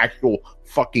like an actual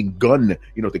fucking gun,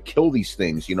 to kill these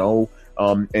things,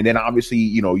 and then obviously,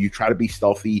 you try to be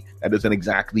stealthy. That doesn't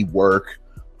exactly work.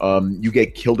 You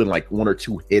get killed in like 1 or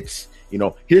 2 hits.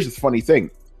 Here's the funny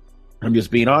thing. I'm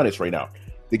just being honest right now.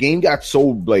 The game got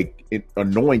so like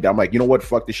annoying that I'm like, you know what?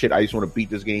 Fuck this shit. I just want to beat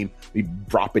this game. We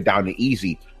drop it down to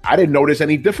easy. I didn't notice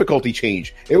any difficulty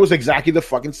change. It was exactly the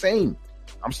fucking same.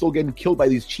 I'm still getting killed by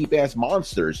these cheap ass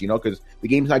monsters, because the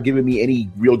game's not giving me any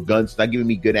real guns. It's not giving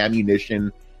me good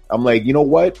ammunition. I'm like, you know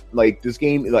what? Like this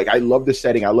game, like I love the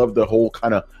setting. I love the whole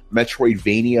kind of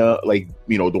Metroidvania, like,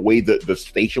 the way the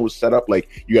station was set up.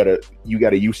 Like you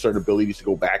gotta use certain abilities to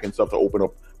go back and stuff to open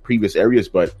up previous areas,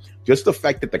 but just the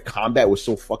fact that the combat was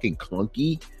so fucking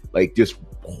clunky, like just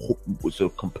was a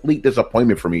complete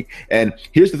disappointment for me. And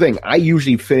here's the thing, I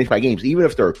usually finish my games, even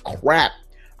if they're crap.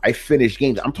 I finish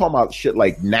games. I'm talking about shit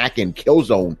like Knack and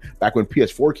Killzone back when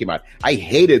PS4 came out. I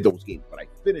hated those games, but I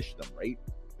finished them, right?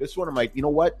 This one, I'm like, you know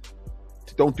what?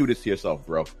 Don't do this to yourself,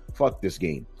 bro. Fuck this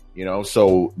game.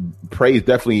 So Prey is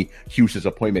definitely a huge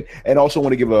disappointment. And also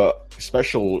want to give a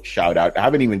special shout out. I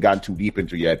haven't even gotten too deep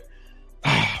into it yet.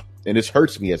 And this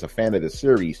hurts me as a fan of the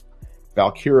series,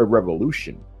 Valkyria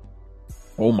Revolution.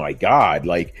 Oh my god!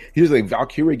 Like here's the thing,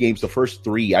 Valkyria games, the first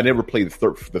 3. I never played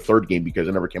the third game because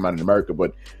it never came out in America.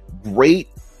 But great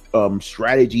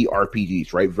strategy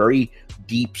RPGs, right? Very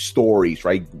deep stories,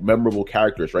 right? Memorable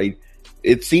characters, right?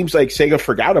 it seems like Sega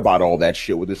forgot about all that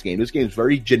shit with this game. This game is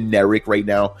very generic right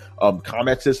now.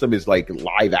 Combat system is like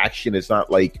live action. It's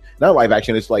not live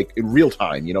action. It's like in real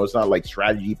time. It's not like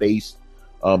strategy based.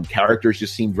 Characters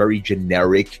just seem very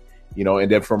generic.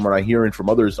 And then from what I'm hearing from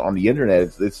others on the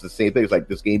internet, it's the same thing. It's like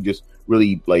this game just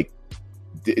really like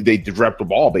they dropped the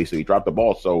ball. Basically, dropped the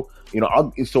ball. So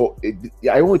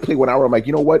I only play 1 hour. I'm like,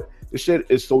 you know what? This shit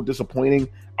is so disappointing.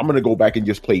 I'm gonna go back and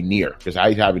just play Nier because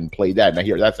I haven't played that, and I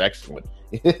hear that's excellent.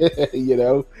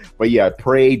 But yeah,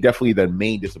 Prey definitely the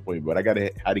main disappointment. But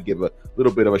I had to give a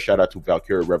little bit of a shout out to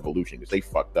Valkyria Revolution because they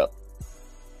fucked up.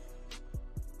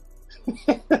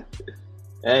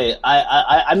 Hey,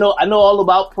 I know all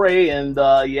about Prey, and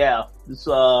yeah, it's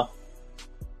a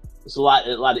lot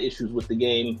of issues with the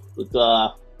game.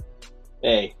 But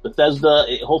hey, Bethesda,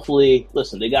 hopefully,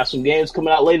 listen, they got some games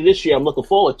coming out later this year I'm looking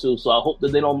forward to, so I hope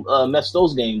that they don't mess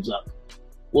those games up.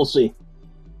 We'll see.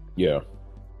 Yeah.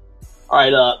 All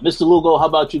right, Mr. Lugo, how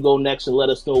about you go next and let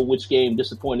us know which game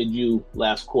disappointed you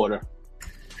last quarter?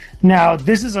 Now,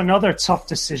 this is another tough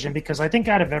decision because I think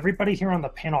out of everybody here on the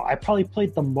panel, I probably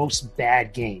played the most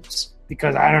bad games.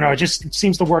 Because, I don't know, it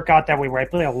seems to work out that way where I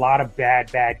play a lot of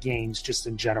bad games just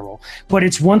in general. But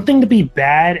it's one thing to be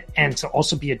bad and to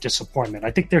also be a disappointment.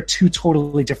 I think they're two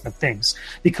totally different things.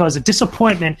 Because a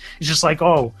disappointment is just like,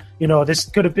 oh, this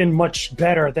could have been much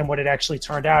better than what it actually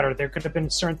turned out, or there could have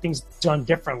been certain things done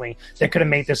differently that could have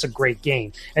made this a great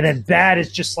game. And then bad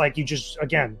is just like you just,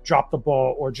 again, drop the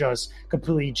ball or just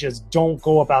completely just don't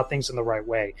go about things in the right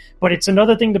way. But it's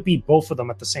another thing to be both of them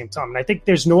at the same time. And I think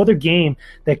there's no other game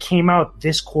that came out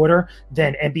this quarter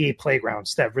than NBA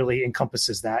Playgrounds that really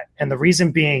encompasses that. And the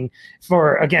reason being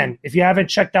again, if you haven't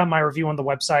checked out my review on the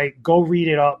website, go read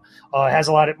it up. It has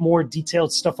a lot of more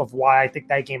detailed stuff of why I think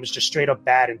that game is just straight up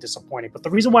bad and disappointing. But the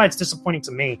reason why it's disappointing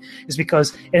to me is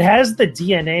because it has the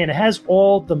DNA and it has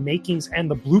all the makings and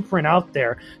the blueprint out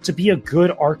there to be a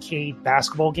good arcade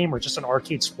basketball game or just an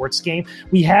arcade sports game.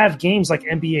 We have games like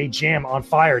NBA Jam on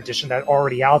Fire Edition that are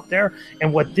already out there.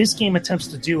 And what this game attempts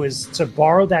to do is to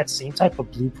borrow that same type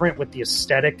of blueprint with the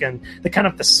aesthetic and the kind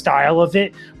of the style of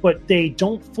it, but they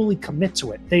don't fully commit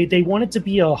to it. They want it to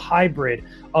be a hybrid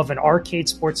of an arcade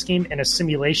sports game and a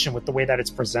simulation with the way that it's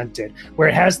presented, where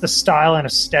it has the style and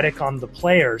aesthetic on the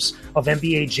players of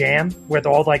NBA Jam, where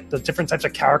they're all like the different types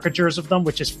of caricatures of them,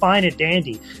 which is fine and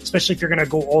dandy, especially if you're going to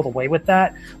go all the way with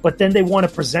that. But then they want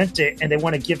to present it and they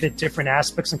want to give it different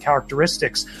aspects and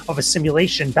characteristics of a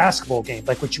simulation basketball game,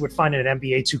 like what you would find in an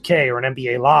NBA 2K or an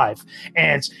NBA Live.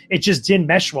 And it just didn't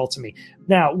mesh well to me.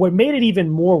 Now, what made it even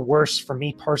more worse for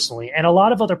me personally, and a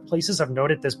lot of other places have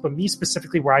noted this, but me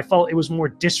specifically, where I felt it was more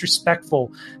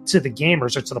disrespectful to the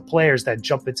gamers or to the players that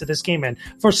jump into this game. And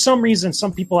for some reason,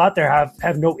 some people out there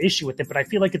have no issue with it, but I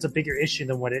feel like it's a bigger issue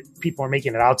than what people are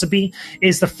making it out to be,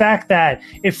 is the fact that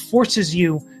it forces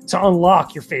you to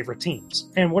unlock your favorite teams.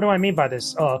 And what do I mean by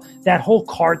this? That whole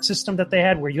card system that they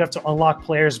had where you have to unlock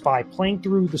players by playing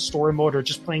through the story mode or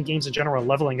just playing games in general and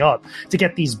leveling up to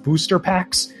get these booster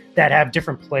packs that have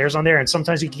different players on there. And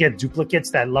sometimes you can get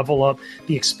duplicates that level up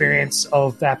the experience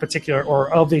of that particular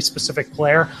or of a specific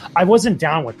player. I wasn't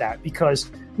down with that because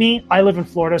I live in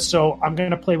Florida, so I'm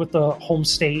going to play with the home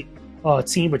state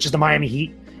team, which is the Miami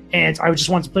Heat. And I just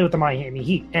wanted to play with the Miami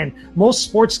Heat. And most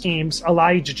sports games allow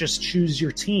you to just choose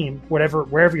your team,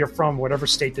 wherever you're from, whatever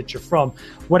state that you're from,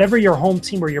 whatever your home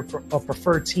team or your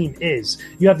preferred team is,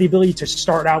 you have the ability to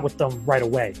start out with them right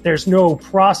away. There's no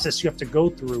process you have to go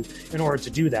through in order to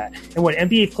do that. And what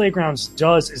NBA Playgrounds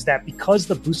does is that because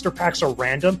the booster packs are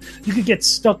random, you could get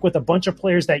stuck with a bunch of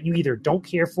players that you either don't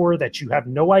care for, that you have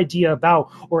no idea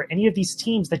about, or any of these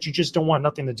teams that you just don't want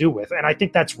nothing to do with. And I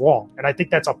think that's wrong. And I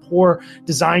think that's a poor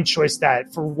design choice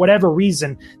that for whatever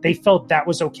reason they felt that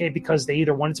was okay because they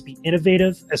either wanted to be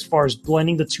innovative as far as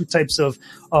blending the two types of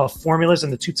formulas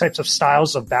and the two types of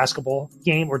styles of basketball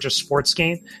game or just sports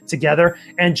game together,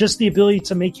 and just the ability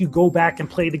to make you go back and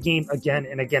play the game again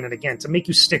and again and again, to make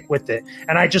you stick with it.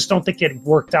 And I just don't think it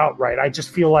worked out right. I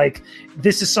just feel like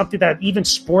this is something that even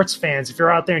sports fans, if you're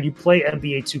out there and you play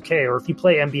NBA 2K or if you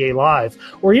play NBA Live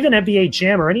or even NBA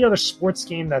Jam or any other sports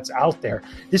game that's out there,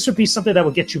 this would be something that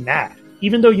would get you mad.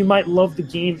 Even though you might love the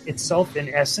game itself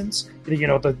in essence,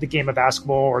 the game of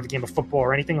basketball or the game of football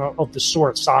or anything of the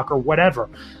sort, soccer, whatever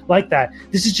like that,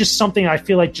 this is just something I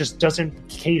feel like just doesn't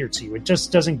cater to you. It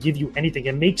just doesn't give you anything.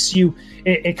 It makes you,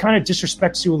 it kind of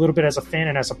disrespects you a little bit as a fan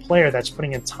and as a player that's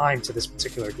putting in time to this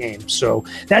particular game. So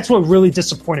that's what really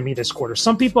disappointed me this quarter.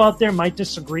 Some people out there might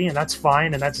disagree, and that's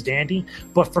fine and that's dandy.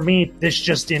 But for me, this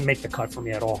just didn't make the cut for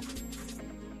me at all.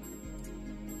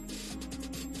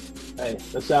 Hey,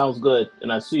 that sounds good.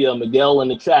 And I see Miguel in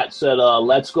the chat said,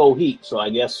 let's go Heat. So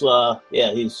I guess,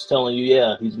 he's telling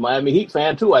you, he's a Miami Heat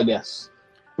fan too, I guess.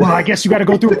 Well, I guess you got to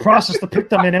go through a process to pick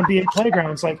them in NBA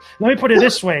playgrounds. Like, let me put it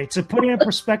this way. To put it in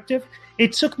perspective,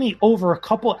 it took me over a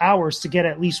couple hours to get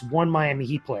at least one Miami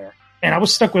Heat player. And I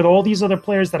was stuck with all these other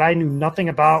players that I knew nothing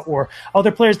about or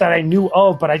other players that I knew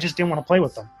of, but I just didn't want to play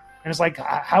with them. And it's like,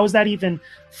 how is that even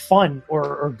fun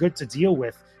or good to deal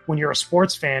with when you're a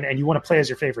sports fan and you want to play as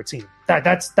your favorite team?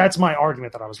 That's my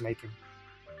argument that I was making.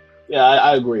 Yeah,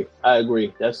 I agree.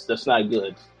 That's not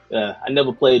good. I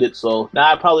never played it, so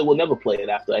now I probably will never play it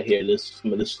after I hear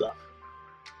some of this stuff.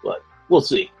 But we'll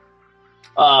see.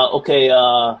 Okay,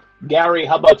 Gary,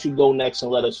 how about you go next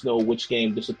and let us know which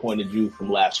game disappointed you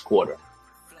from last quarter?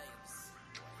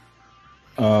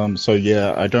 So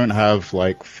yeah, I don't have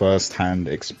like first-hand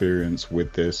experience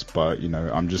with this, but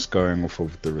I'm just going off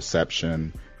of the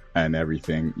reception and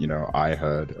everything, I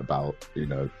heard about,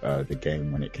 the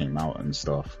game when it came out and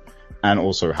stuff, and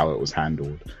also how it was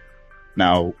handled.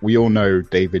 Now, we all know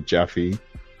David Jaffe.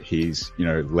 He's,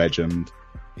 legend.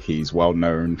 He's well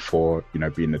known for,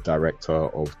 being the director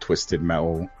of Twisted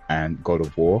Metal and God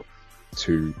of War,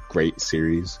 2 great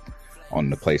series on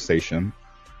the PlayStation.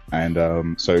 And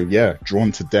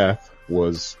Drawn to Death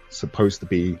was supposed to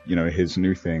be, his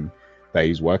new thing that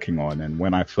he's working on. And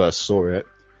when I first saw it,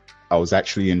 I was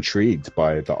actually intrigued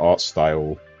by the art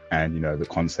style and, the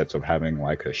concept of having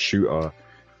like a shooter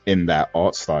in that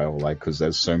art style, like, because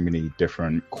there's so many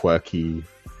different quirky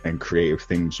and creative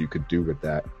things you could do with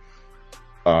that.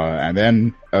 And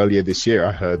then earlier this year,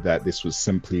 I heard that this was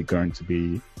simply going to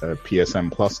be a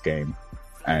PSN Plus game.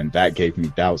 And that gave me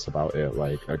doubts about it.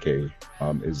 Like, okay,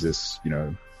 is this,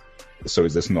 so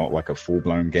is this not like a full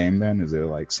blown game then? Is it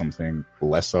like something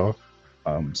lesser?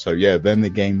 Then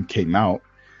the game came out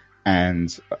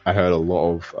and I heard a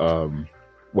lot of,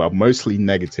 mostly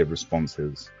negative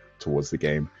responses towards the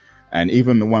game. And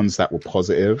even the ones that were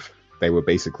positive, they were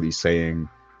basically saying,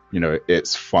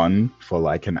 it's fun for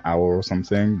like an hour or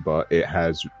something, but it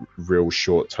has real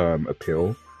short-term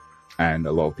appeal. And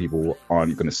a lot of people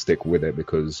aren't going to stick with it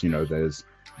because, there's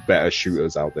better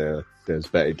shooters out there. There's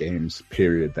better games,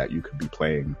 period, that you could be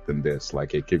playing than this.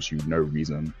 Like, it gives you no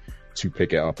reason to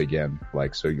pick it up again.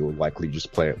 Like, so you'll likely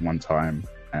just play it one time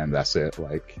and that's it.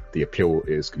 Like, the appeal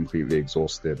is completely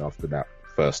exhausted after that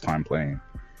first time playing.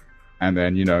 And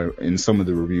then, in some of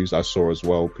the reviews I saw as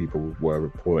well, people were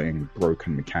reporting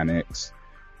broken mechanics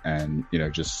and,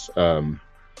 just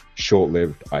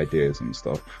short-lived ideas and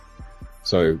stuff.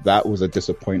 So that was a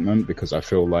disappointment because I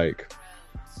feel like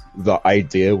the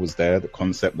idea was there, the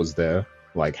concept was there,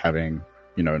 like having,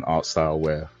 an art style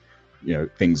where,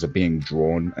 things are being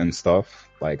drawn and stuff.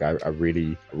 Like, I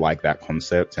really like that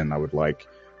concept, and I would like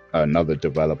another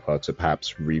developer to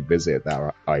perhaps revisit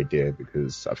that idea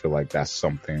because I feel like that's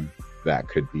something that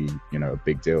could be, a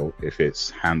big deal if it's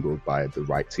handled by the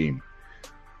right team.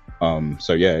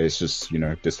 It's just,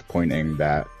 disappointing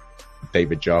that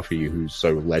David Jaffe, who's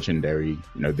so legendary,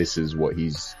 this is what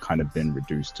he's kind of been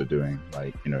reduced to doing.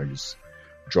 Like, just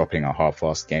dropping a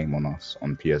half-assed game on us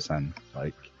on PSN.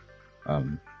 Like,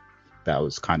 that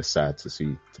was kind of sad to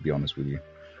see, to be honest with you.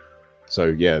 So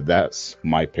yeah, that's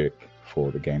my pick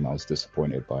for the game I was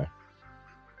disappointed by.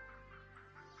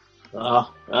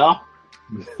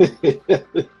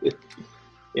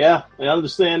 Yeah, I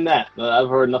understand that. I've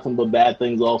heard nothing but bad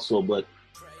things also, but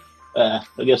I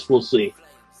guess we'll see.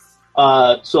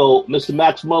 So, Mr.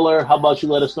 Max Muller, how about you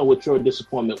let us know what your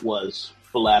disappointment was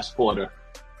for last quarter?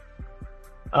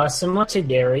 Similar to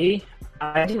Gary,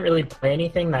 I didn't really play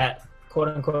anything that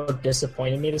quote-unquote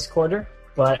disappointed me this quarter,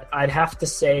 but I'd have to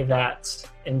say that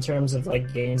in terms of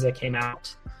like games that came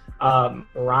out,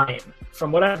 Rime.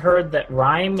 From what I've heard, that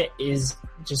Rime is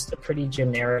just a pretty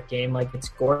generic game. Like, it's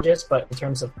gorgeous, but in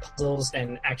terms of puzzles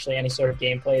and actually any sort of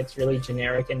gameplay, it's really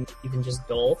generic and even just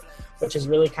dull, which is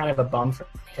really kind of a bum for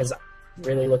me because I'm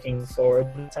really looking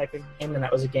forward to that type of game, and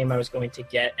that was a game I was going to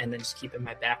get and then just keep in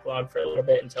my backlog for a little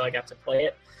bit until I got to play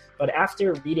it. But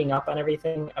after reading up on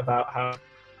everything about how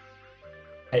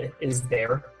it is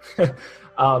there,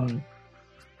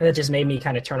 that just made me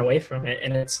kind of turn away from it.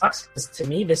 And it sucks because to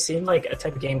me, this seemed like a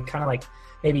type of game kind of like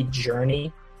maybe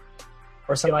Journey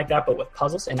or something like that, but with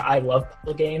puzzles. And I love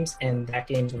puzzle games, and that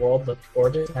game's world looked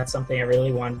gorgeous. That's something I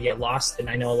really wanted to get lost in.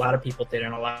 I know a lot of people did,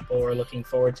 and a lot of people were looking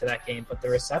forward to that game, but the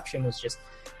reception was just,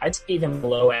 I'd say even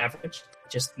below average.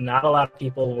 Just not a lot of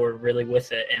people were really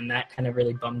with it, and that kind of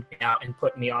really bummed me out and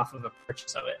put me off of a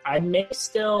purchase of it. I may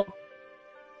still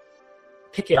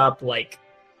pick it up like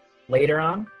later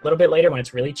on, a little bit later when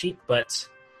it's really cheap, but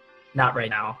not right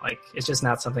now. Like, it's just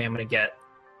not something I'm going to get.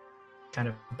 Kind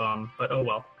of bum, but oh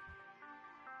well.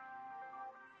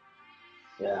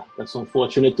 Yeah, that's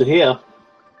unfortunate to hear.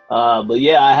 But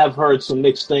yeah, I have heard some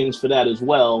mixed things for that as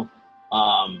well.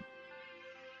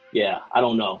 Yeah, I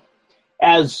don't know.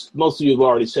 As most of you have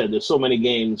already said, there's so many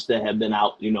games that have been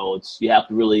out. You have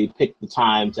to really pick the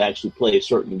time to actually play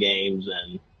certain games,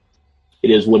 and it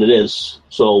is what it is.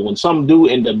 So when some do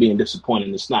end up being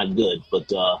disappointing, it's not good.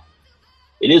 But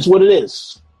it is what it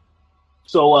is.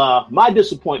 So my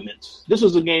disappointment. This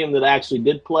was a game that I actually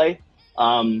did play,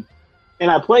 and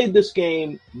I played this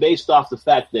game based off the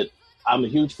fact that I'm a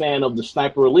huge fan of the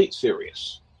Sniper Elite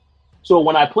series. So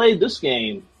when I played this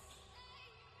game,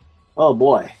 oh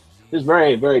boy. It's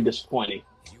very, very disappointing.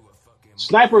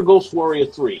 Sniper Ghost Warrior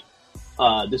 3.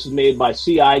 This is made by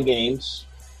CI Games.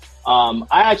 I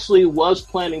actually was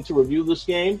planning to review this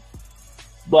game,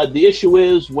 but the issue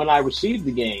is when I received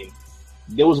the game,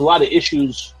 there was a lot of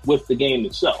issues with the game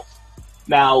itself.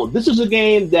 Now, this is a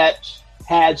game that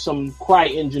had some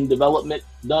CryEngine development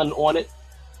done on it.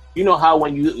 You know how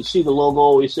when you see the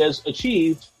logo, it says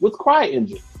achieved with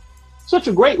CryEngine. Such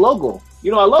a great logo.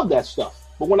 I love that stuff.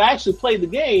 But when I actually played the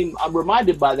game, I'm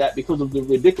reminded by that because of the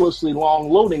ridiculously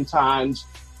long loading times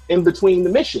in between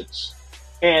the missions.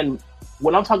 And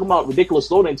when I'm talking about ridiculous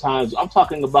loading times, I'm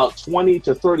talking about 20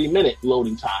 to 30-minute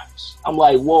loading times. I'm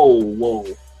like, whoa.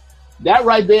 That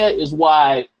right there is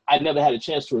why I never had a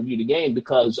chance to review the game,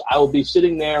 because I will be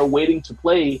sitting there waiting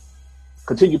to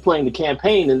continue playing the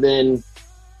campaign, and then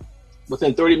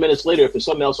within 30 minutes later, if there's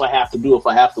something else I have to do, if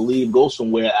I have to leave, go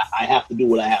somewhere, I have to do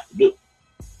what I have to do.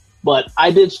 But I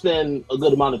did spend a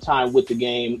good amount of time with the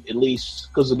game, at least,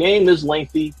 because the game is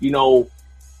lengthy. They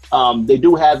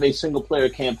do have a single-player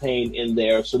campaign in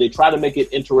there, so they try to make it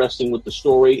interesting with the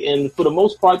story. And for the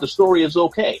most part, the story is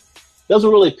okay.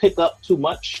 Doesn't really pick up too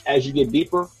much as you get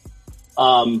deeper.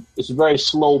 It's very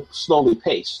slowly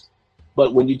paced.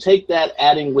 But when you take that,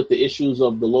 adding with the issues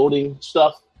of the loading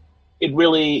stuff, it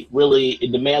really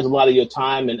it demands a lot of your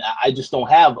time, and I just don't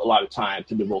have a lot of time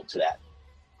to devote to that.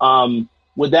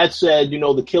 With that said,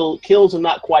 the kills are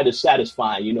not quite as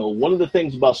satisfying. One of the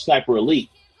things about Sniper Elite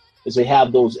is they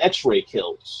have those X-ray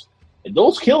kills. And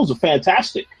those kills are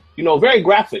fantastic. Very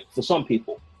graphic for some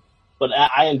people. But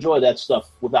I enjoy that stuff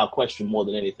without question more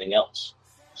than anything else.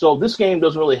 So this game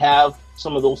doesn't really have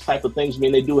some of those type of things. I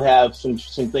mean, they do have some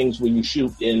things where you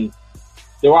shoot, and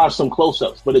there are some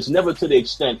close-ups, but it's never to the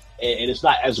extent, and it's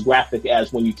not as graphic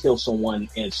as when you kill someone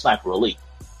in Sniper Elite.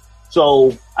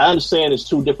 So I understand it's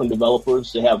two different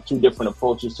developers. They have two different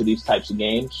approaches to these types of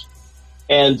games.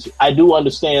 And I do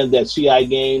understand that CI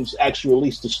Games actually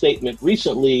released a statement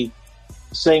recently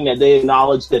saying that they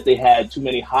acknowledged that they had too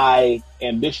many high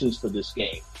ambitions for this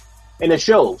game. And it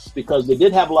shows, because they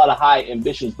did have a lot of high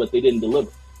ambitions, but they didn't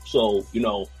deliver. So,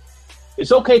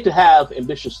 it's okay to have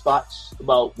ambitious thoughts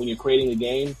about when you're creating a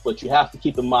game, but you have to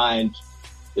keep in mind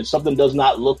if something does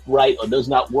not look right or does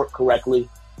not work correctly,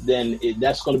 then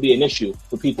that's going to be an issue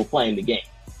for people playing the game.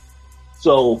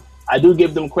 So I do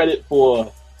give them credit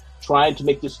for trying to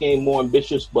make this game more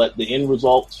ambitious, but the end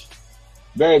result,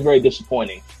 very, very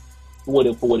disappointing for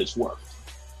what it's worth.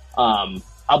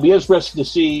 I'll be interested to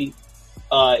see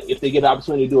if they get the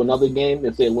opportunity to do another game,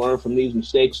 if they learn from these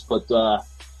mistakes. But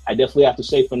I definitely have to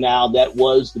say for now, that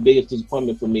was the biggest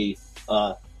disappointment for me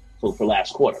for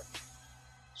last quarter.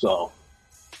 So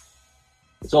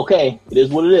it's okay. It is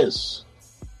what it is.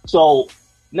 So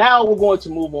now we're going to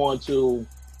move on to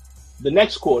the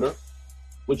next quarter,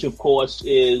 which of course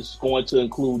is going to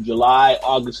include July,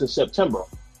 August, and September.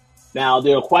 Now,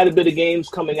 there are quite a bit of games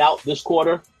coming out this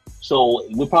quarter, so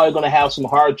we're probably going to have some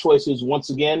hard choices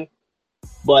once again.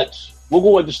 But we're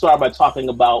going to start by talking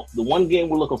about the one game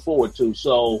we're looking forward to.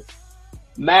 So,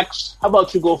 Max, how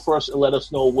about you go first and let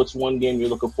us know what's one game you're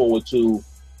looking forward to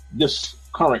this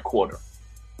current quarter?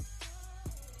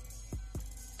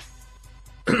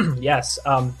 Yes.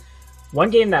 One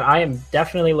game that I am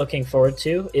definitely looking forward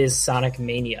to is Sonic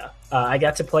Mania. I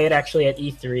got to play it actually at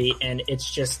E3, and it's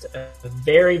just a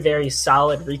very, very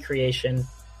solid recreation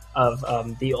of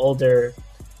the older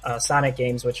Sonic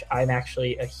games, which I'm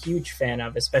actually a huge fan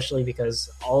of, especially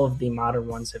because all of the modern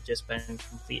ones have just been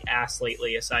complete ass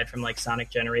lately, aside from like Sonic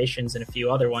Generations and a few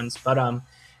other ones. But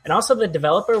and also the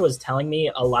developer was telling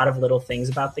me a lot of little things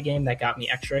about the game that got me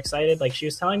extra excited. Like she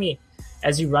was telling me,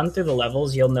 as you run through the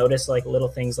levels, you'll notice like little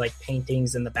things like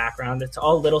paintings in the background. It's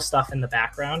all little stuff in the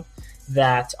background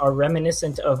that are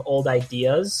reminiscent of old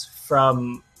ideas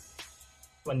from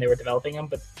when they were developing them,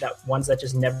 but that ones that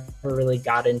just never really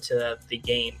got into the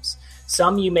games.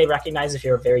 Some you may recognize if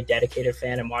you're a very dedicated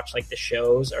fan and watch like the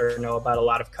shows or know about a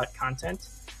lot of cut content.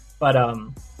 But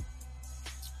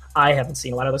I haven't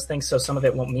seen a lot of those things, so some of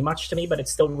it won't mean much to me, but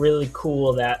it's still really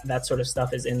cool that that sort of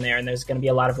stuff is in there. And there's going to be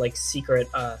a lot of like secret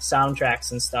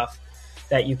soundtracks and stuff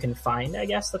that you can find, I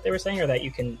guess, that they were saying, or that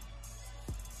you can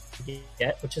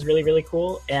get, which is really, really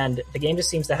cool. And the game just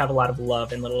seems to have a lot of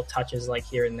love and little touches like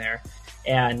here and there.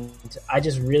 And I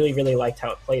just really, really liked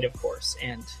how it played, of course.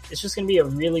 And it's just going to be a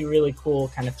really, really cool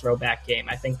kind of throwback game.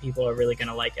 I think people are really going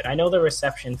to like it. I know the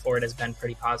reception for it has been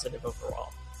pretty positive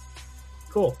overall.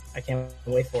 Cool. I can't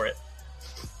wait for it.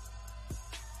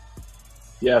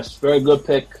 Yes, very good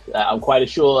pick. I'm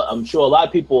sure a lot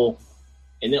of people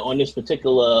on this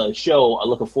particular show are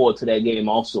looking forward to that game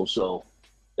also. So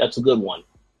that's a good one.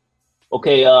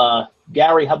 Okay,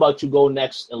 Gary, how about you go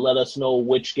next and let us know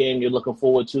which game you're looking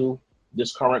forward to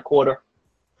this current quarter?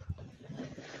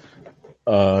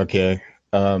 Okay.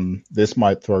 This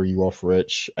might throw you off,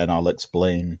 Rich, and I'll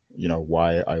explain,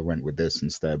 why I went with this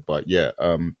instead. But yeah,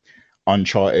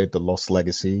 Uncharted: The Lost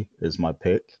Legacy is my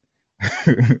pick.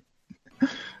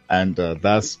 And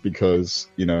that's because,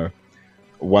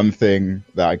 one thing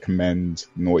that I commend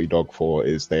Naughty Dog for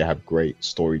is they have great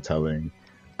storytelling.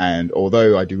 And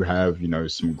although I do have,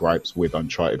 some gripes with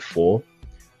Uncharted 4,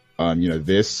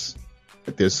 this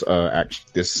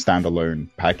standalone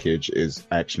package is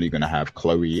actually going to have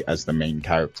Chloe as the main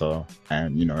character.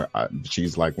 And,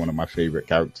 she's like one of my favorite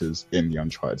characters in the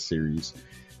Uncharted series.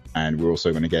 And we're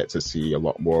also going to get to see a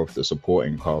lot more of the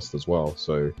supporting cast as well.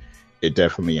 So it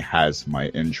definitely has my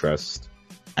interest.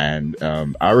 And I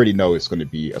already know it's going to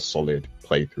be a solid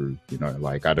playthrough.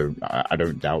 I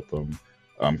don't doubt them.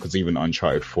 Because even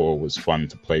Uncharted 4 was fun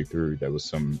to play through. There was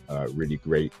some really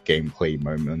great gameplay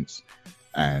moments.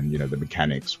 And, the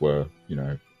mechanics were,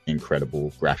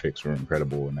 incredible. Graphics were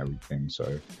incredible and everything.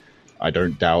 So I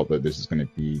don't doubt that this is going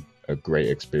to be a great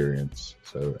experience.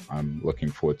 So I'm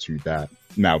looking forward to that.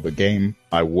 Now, the game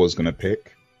I was going to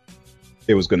pick,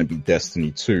 it was going to be Destiny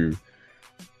 2.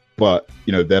 But,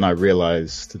 then I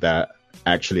realized that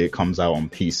actually it comes out on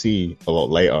PC a lot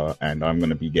later. And I'm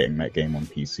going to be getting that game on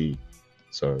PC.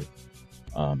 So,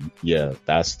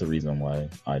 that's the reason why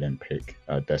I didn't pick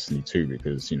Destiny 2,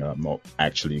 because, I'm not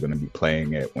actually going to be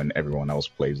playing it when everyone else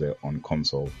plays it on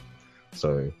console.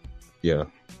 So, yeah,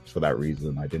 for that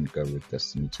reason, I didn't go with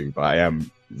Destiny 2. But I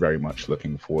am very much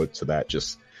looking forward to that,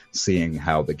 just seeing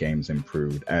how the game's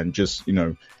improved and just,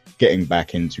 getting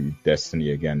back into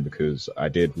Destiny again, because I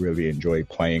did really enjoy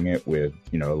playing it with,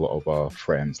 a lot of our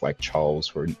friends like Charles,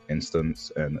 for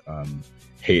instance, and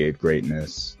Hated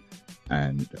Greatness.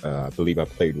 And I believe I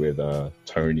played with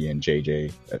Tony and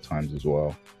JJ at times as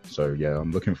well. So, yeah,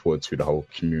 I'm looking forward to the whole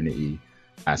community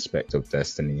aspect of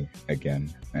Destiny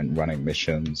again, and running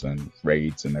missions and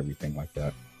raids and everything like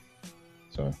that.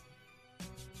 So,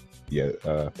 yeah,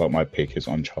 but my pick is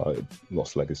Uncharted: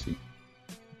 Lost Legacy.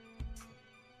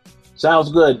 Sounds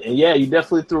good. And, yeah, you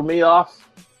definitely threw me off.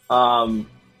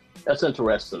 That's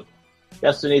interesting.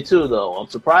 Destiny 2, though. I'm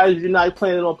surprised you're not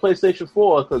playing it on PlayStation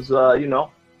 4 because,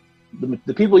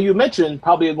 the people you mentioned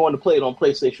probably are going to play it on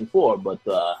PlayStation 4, but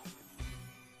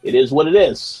it is what it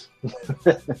is.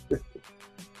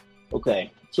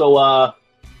 Okay. So,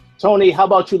 Tony, how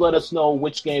about you let us know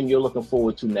which game you're looking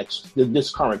forward to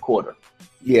this current quarter?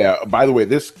 Yeah, by the way,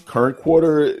 this current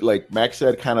quarter, like Max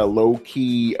said, kind of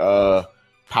low-key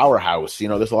powerhouse.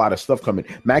 There's a lot of stuff coming.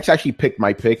 Max actually picked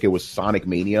my pick. It was Sonic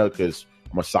Mania because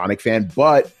I'm a Sonic fan,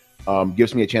 but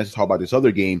gives me a chance to talk about this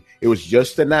other game. It was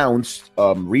just announced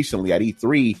recently at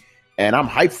E3, and I'm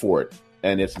hyped for it.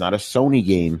 And it's not a Sony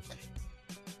game.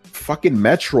 Fucking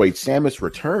Metroid: Samus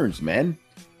Returns, man.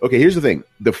 Okay, here's the thing.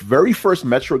 The very first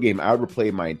Metroid game I ever played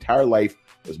in my entire life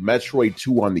was Metroid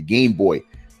 2 on the Game Boy.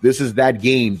 This is that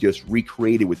game just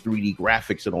recreated with 3D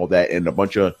graphics and all that and a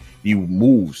bunch of new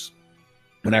moves.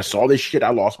 When I saw this shit, I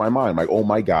lost my mind. I'm like, oh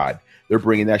my God. They're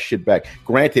bringing that shit back.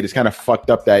 Granted, it's kind of fucked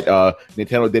up that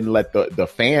Nintendo didn't let the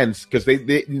fans, because they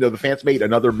the fans made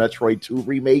another Metroid 2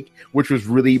 remake, which was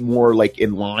really more like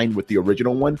in line with the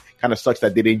original one. Kind of sucks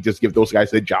that they didn't just give those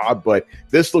guys a job, but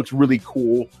this looks really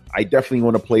cool. I definitely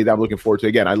want to play that. I'm looking forward to it.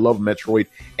 Again, I love Metroid,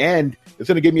 and it's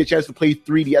going to give me a chance to play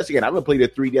 3DS again. I haven't played a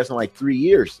 3DS in like 3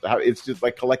 years. It's just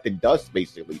like collecting dust,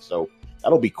 basically. So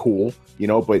that'll be cool,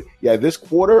 But yeah, this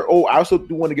quarter. Oh, I also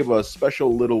do want to give a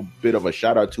special little bit of a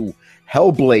shout out to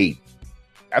Hellblade.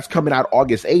 That's coming out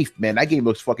August 8th, man. That game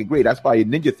looks fucking great. That's by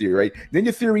Ninja Theory, right?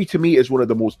 Ninja Theory, to me, is one of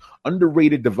the most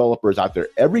underrated developers out there.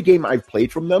 Every game I've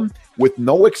played from them, with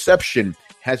no exception,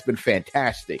 has been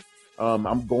fantastic.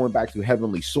 I'm going back to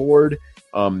Heavenly Sword,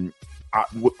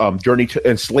 Slave Journey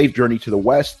to the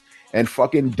West, and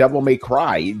fucking Devil May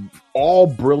Cry. All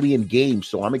brilliant games.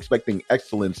 So I'm expecting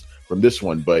excellence from this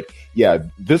one. But yeah,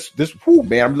 this, whew,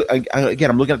 man,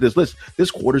 I'm looking at this list.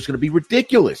 This quarter is going to be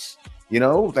ridiculous. You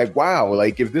know, like, wow,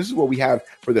 like if this is what we have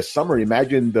for the summer,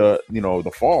 imagine the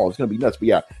fall. It's going to be nuts. But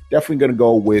yeah, definitely going to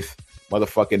go with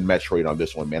motherfucking Metroid on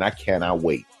this one, man. I cannot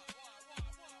wait.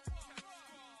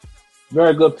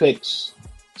 Very good picks.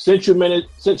 Since you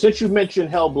mentioned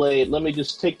Hellblade, let me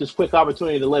just take this quick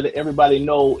opportunity to let everybody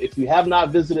know, if you have not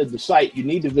visited the site, you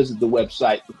need to visit the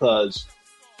website, because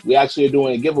we actually are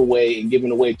doing a giveaway and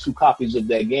giving away 2 copies of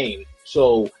that game.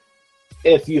 So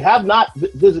if you have not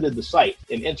visited the site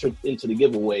and entered into the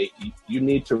giveaway, you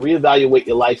need to reevaluate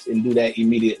your life and do that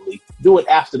immediately. Do it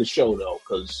after the show, though,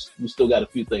 because we still got a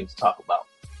few things to talk about.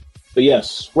 But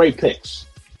yes, great picks.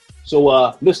 So,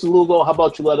 Mr. Lugo, how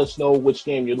about you let us know which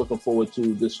game you're looking forward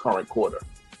to this current quarter?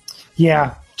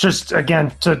 Yeah, just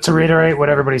again to reiterate what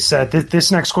everybody said,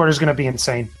 this next quarter is going to be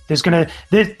insane. This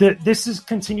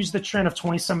continues the trend of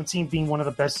 2017 being one of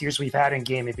the best years we've had in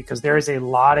gaming, because there is a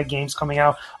lot of games coming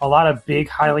out, a lot of big,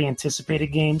 highly anticipated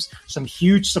games, some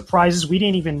huge surprises we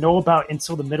didn't even know about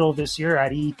until the middle of this year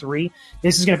at E3.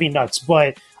 This is going to be nuts.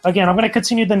 But again, I'm going to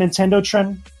continue the Nintendo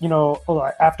trend.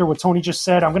 After what Tony just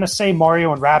said, I'm going to say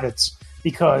Mario and Rabbids,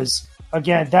 because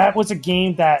again, that was a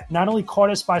game that not only caught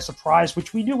us by surprise,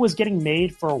 which we knew was getting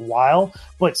made for a while,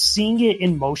 but seeing it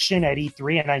in motion at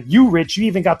E3, and you, Rich, you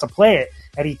even got to play it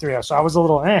at E3, so I was a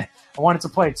little, I wanted to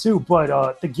play it too,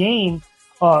 but the game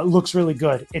looks really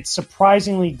good. It's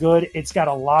surprisingly good. It's got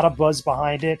a lot of buzz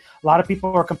behind it. A lot of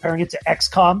people are comparing it to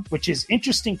XCOM, which is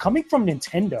interesting coming from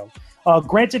Nintendo.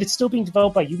 Granted, it's still being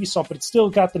developed by Ubisoft, but it's still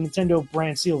got the Nintendo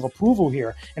brand seal of approval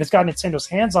here, and it's got Nintendo's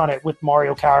hands on it, with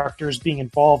Mario characters being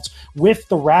involved with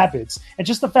the Rabbids. And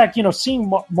just the fact,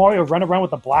 seeing Mario run around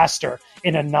with a blaster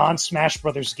in a non-Smash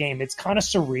Brothers game, it's kind of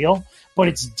surreal, but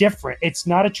it's different. It's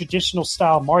not a traditional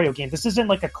style Mario game. This isn't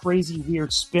like a crazy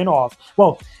weird spin-off.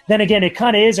 Well, then again, it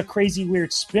kind of is a crazy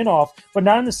weird spin-off, but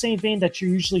not in the same vein that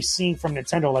you're usually seeing from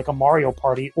Nintendo, like a Mario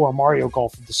Party or a Mario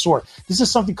Golf of the sort. This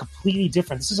is something completely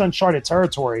different. This is Uncharted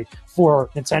territory for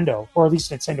Nintendo, or at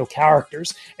least Nintendo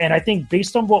characters. And I think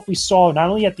based on what we saw, not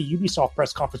only at the Ubisoft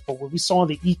press conference, but what we saw on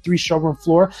the E3 showroom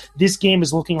floor, this game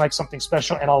is looking like something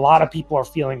special, and a lot of people are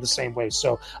feeling the same way.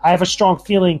 So I have a strong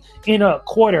feeling in a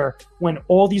quarter when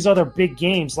all these other big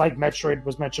games, like Metroid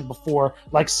was mentioned before,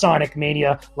 like Sonic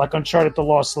Mania, like Uncharted The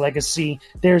Lost Legacy,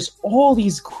 there's all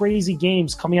these crazy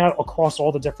games coming out across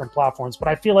all the different platforms. But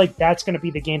I feel like that's going to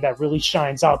be the game that really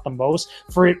shines out the most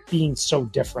for it being so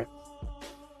different.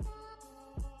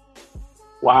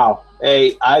 Wow.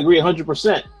 Hey, I agree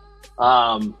 100%.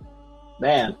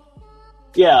 Man.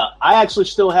 Yeah, I actually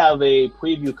still have a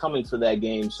preview coming for that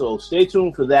game, so stay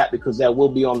tuned for that, because that will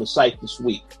be on the site this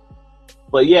week.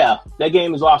 But yeah, that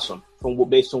game is awesome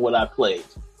based on what I played.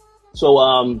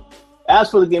 So as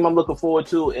for the game I'm looking forward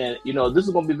to, and this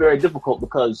is going to be very difficult,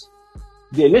 because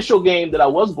the initial game that I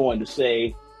was going to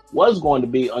say was going to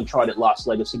be Uncharted Lost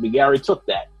Legacy, but Gary took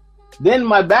that. Then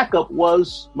my backup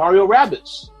was Mario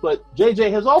Rabbids, but JJ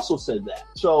has also said that.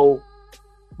 So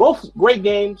both great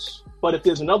games, but if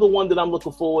there's another one that I'm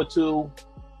looking forward to,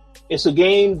 it's a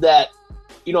game that,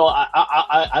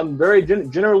 I'm very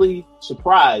generally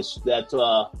surprised that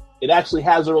it actually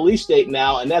has a release date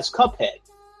now, and that's Cuphead.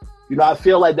 I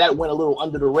feel like that went a little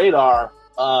under the radar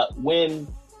when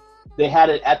they had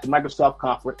it at the Microsoft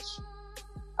conference.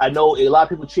 I know a lot of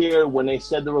people cheered when they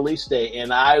said the release date,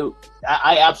 and I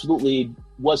absolutely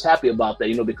was happy about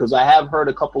that, because I have heard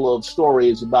a couple of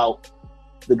stories about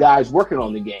the guys working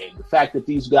on the game. The fact that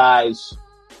these guys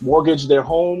mortgaged their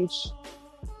homes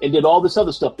and did all this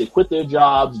other stuff. They quit their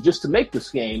jobs just to make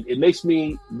this game. It makes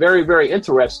me very, very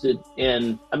interested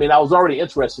I was already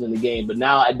interested in the game, but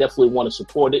now I definitely want to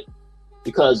support it,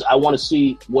 because I want to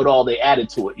see what all they added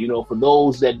to it. For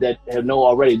those that have know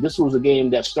already, this was a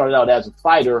game that started out as a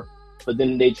fighter, but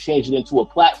then they changed it into a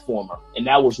platformer, and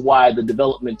that was why the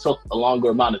development took a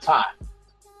longer amount of time.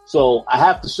 So I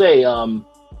have to say,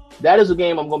 that is a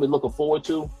game I'm going to be looking forward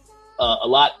to a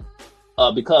lot,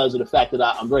 because of the fact that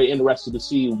I'm very interested to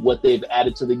see what they've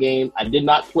added to the game. I did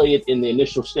not play it in the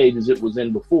initial stages it was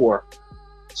in before,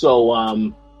 so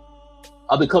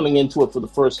I'll be coming into it for the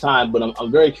first time, but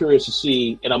I'm very curious to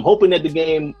see, and I'm hoping that the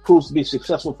game proves to be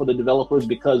successful for the developers,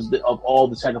 because of all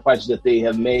the sacrifices that they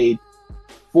have made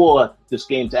for this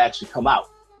game to actually come out.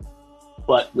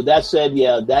 But with that said,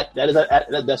 yeah, that's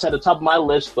at the top of my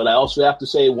list. But I also have to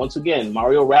say, once again,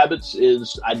 Mario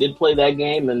Rabbids I did play that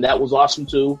game, and that was awesome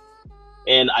too.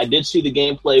 And I did see the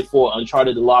gameplay for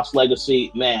Uncharted: The Lost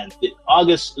Legacy. Man,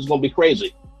 August is going to be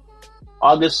crazy.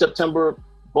 August, September,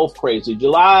 Both crazy.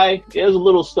 July, there's a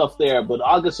little stuff there, but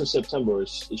August and September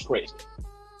is crazy.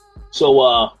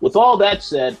 So with all that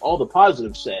said, all the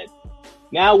positives said,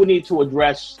 now we need to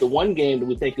address the one game that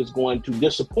we think is going to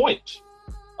disappoint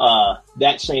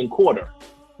that same quarter.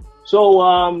 So,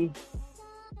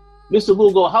 Mr.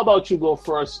 Lugo, how about you go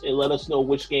first and let us know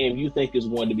which game you think is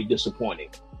going to be disappointing?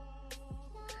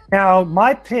 Now,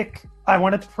 my pick, I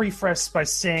want to preface by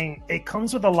saying it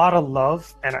comes with a lot of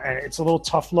love, and it's a little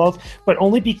tough love, but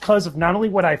only because of not only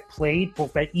what I've played,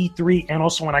 both at E3 and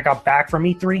also when I got back from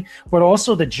E3, but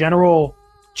also the general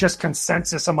just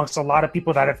consensus amongst a lot of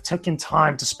people that have taken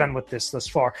time to spend with this thus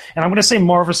far. And I'm going to say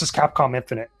Marvel vs. Capcom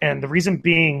Infinite. And the reason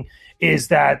being is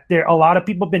that a lot of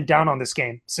people have been down on this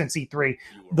game since E3.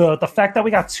 The fact that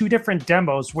we got two different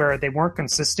demos where they weren't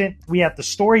consistent. We had the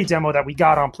story demo that we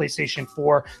got on PlayStation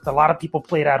 4 that a lot of people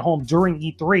played at home during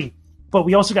E3. But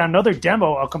we also got another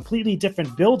demo, a completely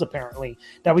different build, apparently,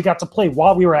 that we got to play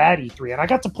while we were at E3. And I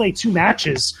got to play 2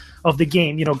 matches of the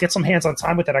game, get some hands-on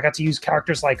time with it. I got to use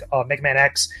characters like Mega Man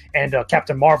X and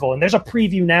Captain Marvel. And there's a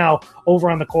preview now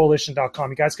over on thecoalition.com.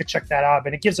 You guys could check that out.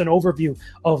 And it gives an overview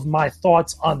of my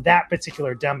thoughts on that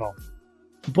particular demo.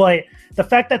 But the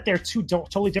fact that they're two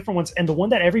totally different ones, and the one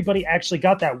that everybody actually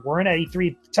got that weren't at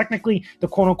E3, technically the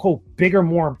quote-unquote bigger,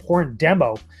 more important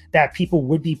demo that people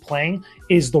would be playing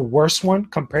is the worst one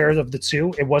compared of the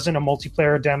two. It wasn't a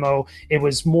multiplayer demo. It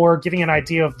was more giving an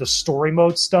idea of the story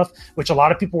mode stuff, which a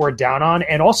lot of people were down on,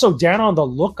 and also down on the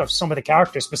look of some of the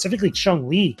characters, specifically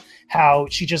Chun-Li, how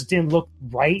she just didn't look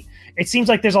right. It seems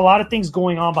like there's a lot of things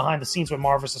going on behind the scenes with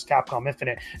Marvel vs. Capcom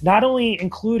Infinite, not only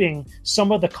including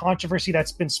some of the controversy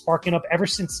that's been sparking up ever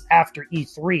since after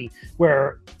E3,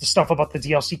 where the stuff about the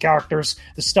DLC characters,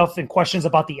 the stuff and questions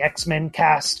about the X-Men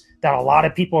cast that a lot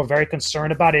of people are very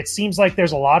concerned about. It seems like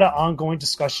there's a lot of ongoing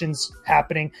discussions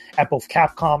happening at both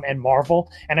Capcom and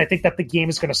Marvel, and I think that the game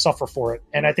is going to suffer for it.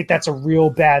 And I think that's a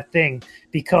real bad thing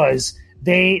because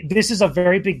this is a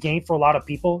very big game for a lot of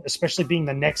people, especially being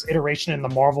the next iteration in the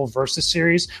Marvel Versus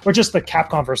series, or just the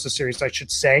Capcom Versus series, I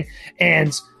should say.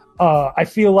 And I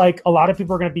feel like a lot of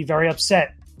people are going to be very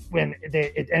upset when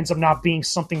it ends up not being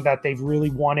something that they've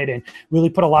really wanted and really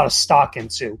put a lot of stock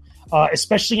into.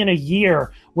 Especially in a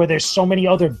year where there's so many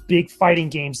other big fighting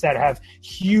games that have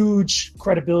huge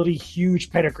credibility,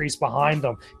 huge pedigrees behind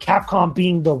them. Capcom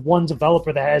being the one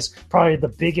developer that has probably the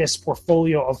biggest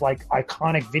portfolio of like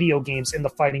iconic video games in the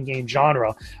fighting game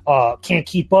genre, can't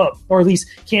keep up, or at least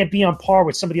can't be on par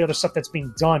with some of the other stuff that's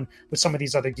being done with some of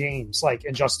these other games, like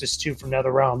Injustice 2 from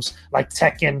NetherRealms, like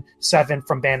Tekken 7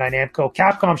 from Bandai Namco.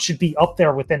 Capcom should be up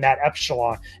there within that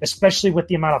echelon, especially with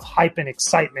the amount of hype and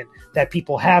excitement that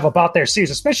people have about their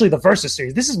series, especially the Versus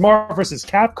series. This is Marvel vs.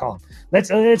 Capcom.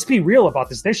 Let's be real about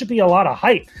this. There should be a lot of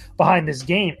hype behind this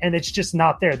game, and it's just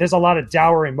not there. There's a lot of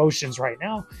dour emotions right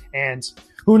now, and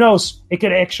who knows? It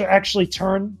could actually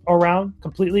turn around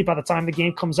completely by the time the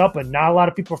game comes up, but not a lot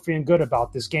of people are feeling good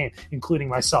about this game, including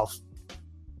myself.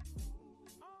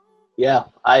 Yeah,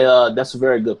 that's a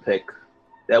very good pick.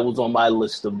 That was on my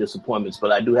list of disappointments,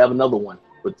 but I do have another one.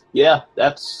 But yeah,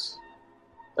 that's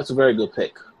a very good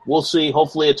pick. We'll see.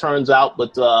 Hopefully it turns out,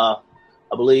 but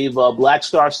I believe Black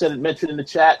Star mentioned in the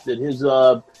chat that his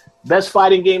best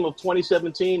fighting game of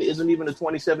 2017 isn't even a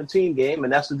 2017 game,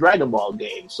 and that's the Dragon Ball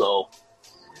game. So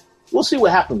we'll see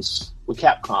what happens with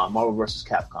Capcom, Marvel vs.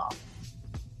 Capcom.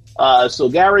 So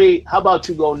Gary, how about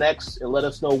you go next and let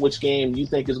us know which game you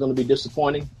think is going to be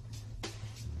disappointing?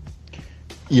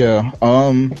 Yeah.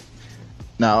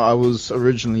 Now, I was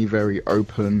originally very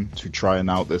open to trying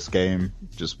out this game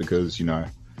just because,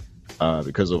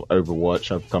 because of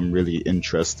Overwatch, I've become really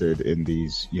interested in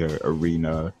these,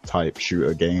 arena type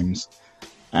shooter games.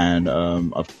 And,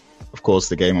 of course,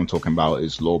 the game I'm talking about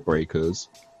is Lawbreakers.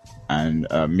 And,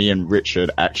 me and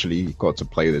Richard actually got to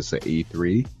play this at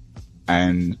E3.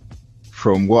 And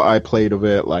from what I played of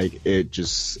it,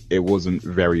 it wasn't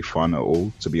very fun at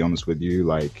all, to be honest with you.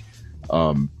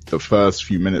 The first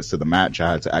few minutes of the match,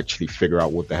 I had to actually figure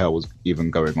out what the hell was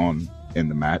even going on in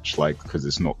the match, because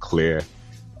it's not clear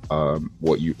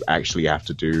what you actually have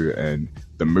to do. And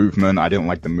the movement, I didn't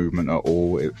like the movement at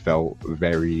all. It felt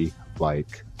very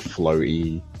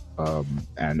floaty.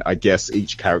 And I guess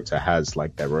each character has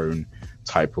their own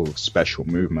type of special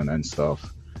movement and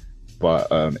stuff. But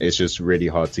it's just really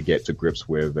hard to get to grips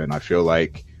with. And I feel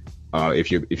like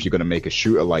if you're going to make a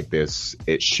shooter like this,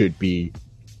 it should be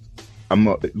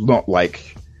not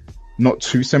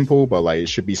too simple, but it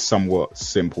should be somewhat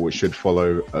simple. It should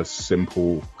follow a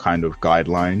simple kind of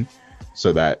guideline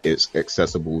so that it's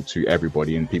accessible to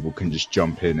everybody and people can just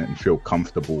jump in and feel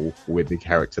comfortable with the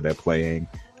character they're playing,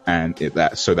 and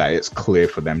so that it's clear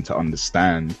for them to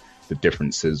understand the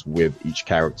differences with each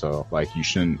character. Like, you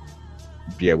shouldn't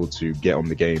be able to get on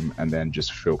the game and then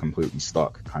just feel completely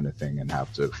stuck kind of thing and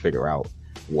have to figure out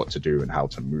what to do and how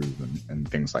to move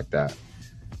and things like that.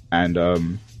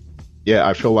 And yeah,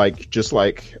 I feel like just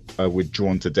like with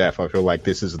Drawn to Death, I feel like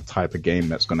this is a type of game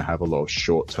that's going to have a lot of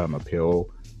short-term appeal.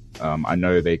 I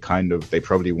know they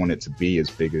probably want it to be as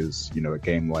big as, a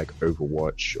game like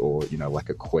Overwatch or, like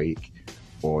a Quake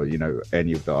or,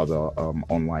 any of the other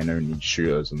online-only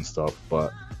shooters and stuff.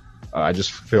 But I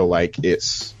just feel like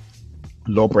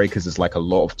Lawbreakers is like a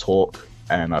lot of talk,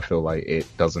 and I feel like it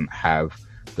doesn't have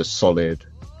the solid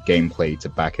gameplay to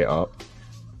back it up.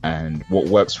 And what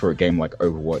works for a game like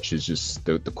Overwatch is just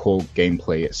the core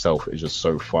gameplay itself is just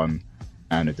so fun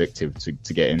and addictive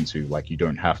to get into. Like, you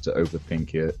don't have to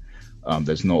overthink it.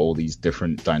 There's not all these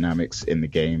different dynamics in the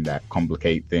game that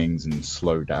complicate things and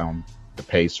slow down the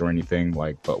pace or anything.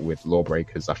 But with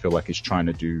Lawbreakers, I feel like it's trying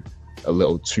to do a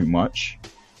little too much,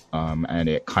 and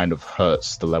it kind of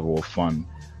hurts the level of fun.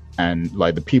 And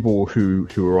like the people who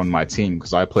were on my team,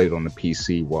 because I played on the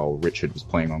PC while Richard was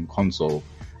playing on console.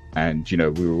 And,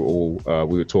 we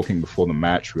were talking before the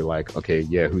match. We were like, okay,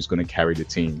 yeah, who's going to carry the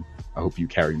team? I hope you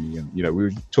carry me. And, we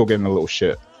were talking a little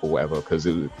shit or whatever, because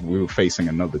we were facing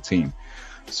another team.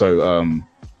 So,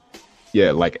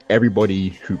 yeah, like everybody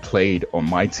who played on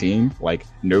my team, like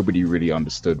nobody really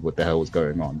understood what the hell was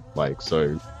going on. Like,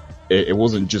 so it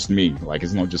wasn't just me. Like,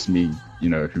 it's not just me,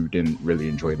 who didn't really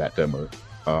enjoy that demo.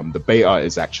 The beta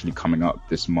is actually coming up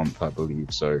this month, I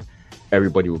believe. So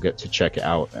everybody will get to check it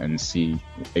out and see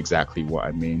exactly what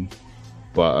I mean.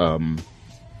 But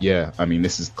yeah, I mean,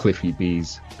 this is Cliffy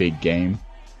B's big game,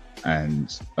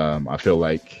 and I feel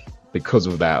like because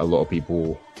of that, a lot of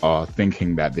people are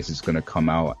thinking that this is going to come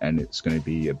out and it's going to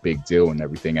be a big deal and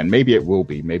everything. And maybe it will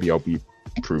be. Maybe I'll be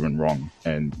proven wrong,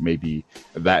 and maybe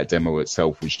that demo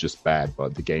itself was just bad,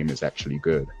 but the game is actually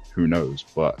good. Who knows?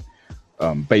 But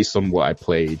based on what I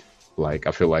played, like,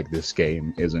 I feel like this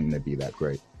game isn't going to be that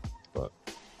great. But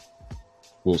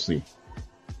we'll see.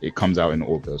 It comes out in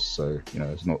August, so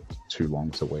it's not too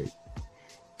long to wait.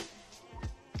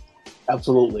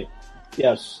 Absolutely,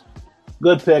 yes,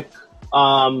 good pick.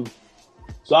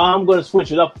 So I'm going to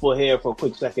switch it up for a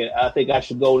quick second. I think I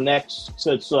should go next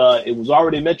since it was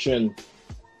already mentioned.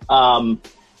 I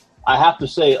have to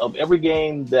say, of every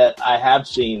game that I have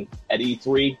seen at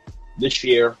E3 this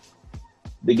year,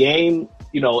 the game,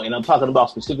 and I'm talking about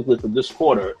specifically for this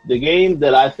quarter, the game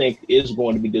that I think is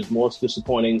going to be the most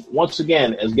disappointing, once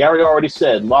again, as Gary already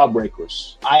said,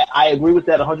 Lawbreakers. I agree with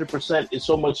that 100%. It's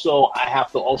so much so I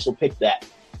have to also pick that.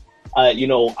 I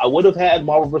would have had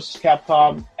Marvel vs.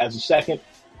 Capcom as a second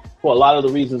for a lot of the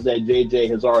reasons that JJ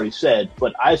has already said,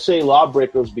 but I say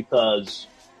Lawbreakers because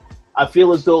I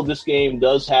feel as though this game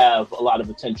does have a lot of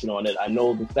attention on it. I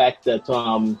know the fact that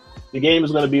the game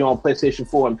is going to be on PlayStation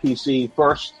 4 and PC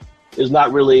first is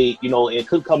not really, it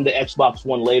could come to Xbox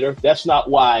One later. That's not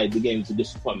why the game is a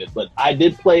disappointment. But I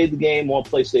did play the game on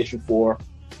PlayStation 4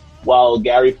 while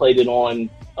Gary played it on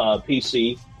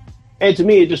PC. And to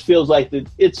me, it just feels like you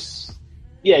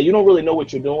don't really know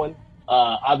what you're doing.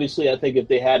 Obviously, I think if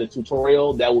they had a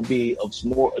tutorial, that would be of some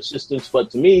more assistance. But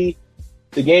to me,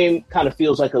 the game kind of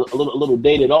feels like a little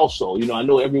dated also. I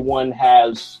know everyone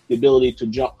has the ability to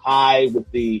jump high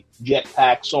with the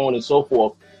jetpack, so on and so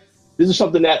forth. This is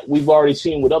something that we've already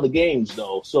seen with other games,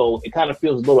 though. So it kind of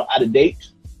feels a little out of date.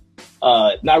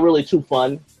 Not really too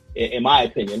fun, in my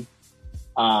opinion.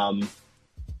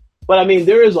 But, I mean,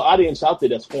 there is an audience out there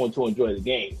that's going to enjoy the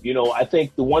game. I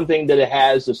think the one thing that it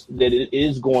has that it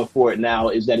is going for it now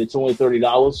is that it's only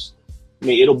 $30. I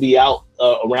mean, it'll be out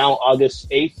around August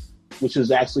 8th. Which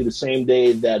is actually the same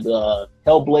day that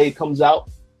Hellblade comes out.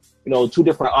 Two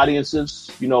different audiences,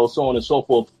 so on and so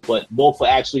forth, but both are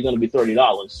actually going to be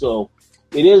 $30. So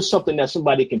it is something that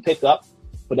somebody can pick up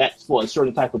for a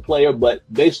certain type of player. But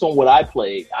based on what I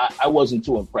played, I wasn't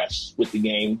too impressed with the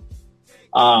game.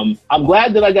 I'm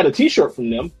glad that I got a T-shirt from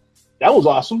them. That was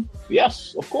awesome.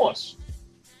 Yes, of course.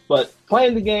 But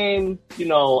playing the game,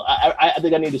 I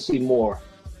think I need to see more.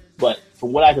 But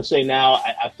from what I can say now,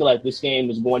 I feel like this game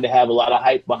is going to have a lot of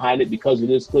hype behind it because it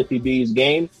is Cliffy B's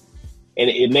game. And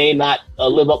it may not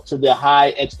live up to the high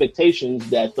expectations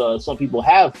that some people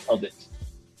have of it.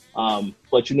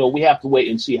 But, we have to wait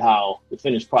and see how the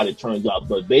finished product turns out.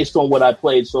 But based on what I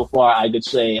played so far, I could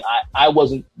say I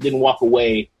didn't walk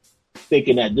away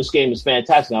thinking that this game is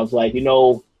fantastic. I was like,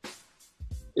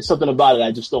 it's something about it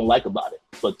I just don't like about it.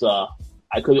 But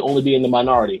I could only be in the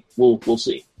minority. We'll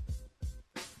see.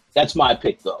 That's my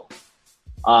pick, though.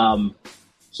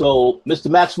 So, Mr.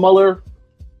 Max Muller,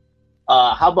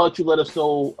 how about you let us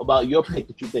know about your pick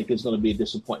that you think is going to be a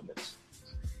disappointment?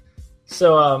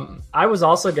 So I was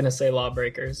also going to say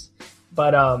Lawbreakers,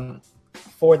 but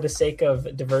for the sake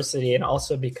of diversity and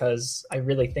also because I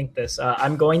really think this,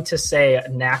 I'm going to say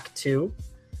Knack 2,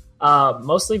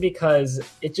 mostly because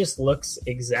it just looks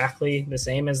exactly the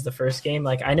same as the first game.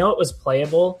 Like, I know it was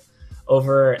playable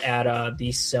over at the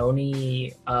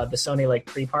Sony like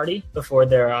pre-party before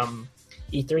their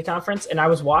E3 conference, and I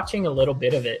was watching a little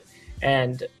bit of it,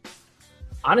 and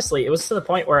honestly, it was to the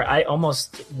point where I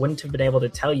almost wouldn't have been able to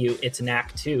tell you it's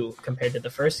Knack 2 compared to the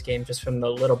first game, just from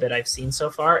the little bit I've seen so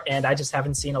far, and I just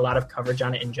haven't seen a lot of coverage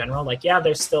on it in general. Like, yeah,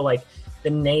 there's still, like, the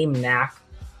name Knack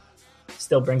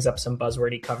still brings up some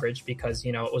buzzwordy coverage because,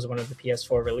 you know, it was one of the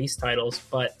PS4 release titles,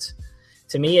 but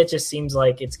to me, it just seems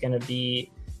like it's going to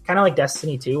be kind of like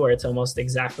Destiny 2, where it's almost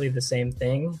exactly the same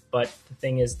thing, but the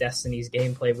thing is, Destiny's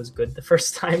gameplay was good the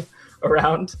first time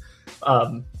around.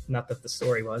 Not that the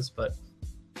story was, but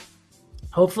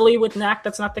hopefully with Knack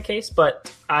that's not the case,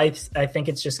 but I think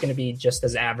it's just going to be just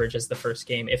as average as the first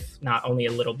game, if not only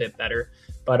a little bit better.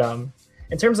 But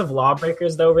in terms of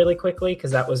Lawbreakers, though, really quickly,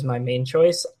 because that was my main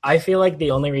choice, I feel like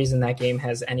the only reason that game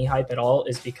has any hype at all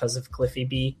is because of Cliffy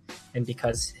B and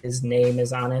because his name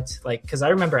is on it. Like, because I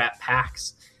remember at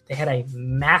PAX, they had a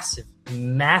massive,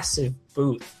 massive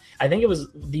booth. I think it was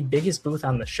the biggest booth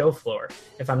on the show floor,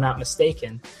 if I'm not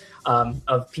mistaken,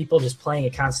 of people just playing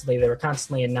it constantly. They were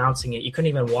constantly announcing it. You couldn't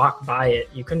even walk by it.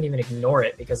 You couldn't even ignore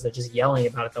it because they're just yelling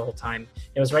about it the whole time.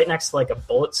 It was right next to like a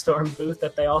Bulletstorm booth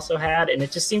that they also had, and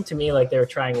it just seemed to me like they were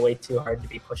trying way too hard to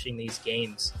be pushing these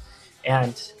games.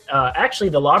 And actually,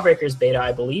 the Lawbreakers beta,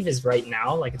 I believe, is right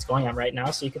now. Like, it's going on right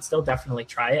now, so you could still definitely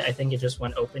try it. I think it just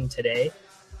went open today.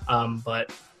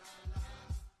 But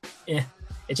it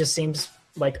just seems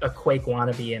like a Quake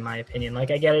wannabe, in my opinion.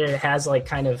 Like, I get it. It has, like,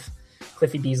 kind of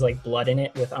Cliffy B's, like, blood in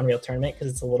it with Unreal Tournament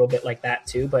because it's a little bit like that,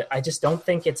 too. But I just don't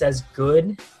think it's as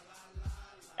good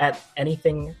at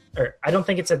anything, or I don't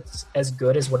think it's as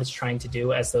good as what it's trying to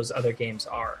do as those other games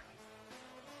are.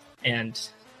 And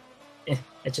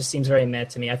it just seems very meh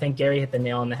to me. I think Gary hit the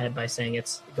nail on the head by saying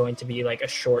it's going to be, like, a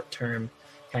short-term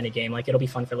kind of game. Like, it'll be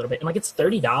fun for a little bit. And, like, it's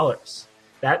 $30.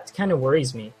 That kind of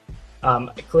worries me.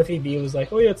 Cliffy B was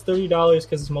like, oh yeah, it's $30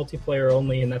 because it's multiplayer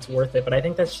only and that's worth it. But I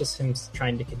think that's just him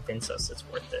trying to convince us it's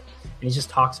worth it. And he just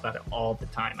talks about it all the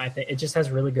time. I think it just has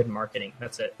really good marketing.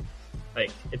 That's it. Like,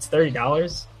 it's $30.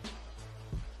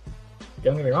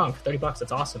 Don't get me wrong, for $30,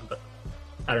 that's awesome. But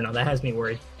I don't know, that has me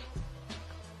worried.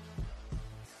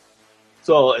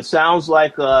 So it sounds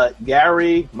like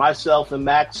Gary, myself, and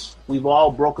Max, we've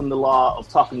all broken the law of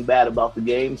talking bad about the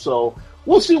game. So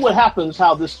we'll see what happens,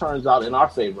 how this turns out in our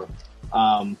favor.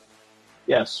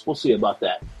 Yes, we'll see about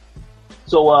that.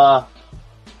 So,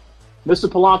 Mr.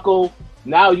 Polanco,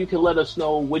 now you can let us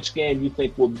know which game you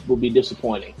think will be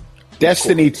disappointing.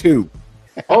 Destiny 2.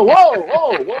 Oh,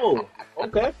 whoa.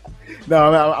 Okay.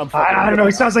 No, I don't know.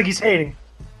 He sounds like he's hating.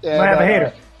 Yeah, Might have a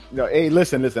hater. No, hey,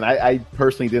 listen. I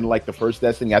personally didn't like the first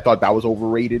Destiny. I thought that was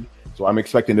overrated. So I'm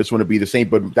expecting this one to be the same,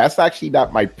 but that's actually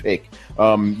not my pick.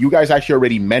 You guys actually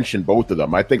already mentioned both of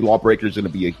them. I think Lawbreaker is going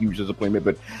to be a huge disappointment,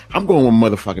 but I'm going with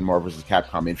motherfucking Marvel vs.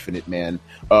 Capcom Infinite, man.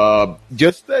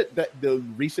 Just the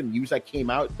recent news that came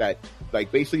out that,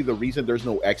 like, basically the reason there's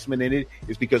no X-Men in it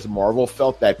is because Marvel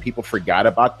felt that people forgot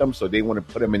about them, so they want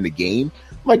to put them in the game.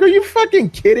 I'm like, are you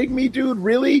fucking kidding me, dude?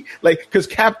 Really? Like, because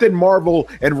Captain Marvel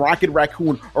and Rocket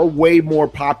Raccoon are way more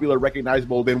popular,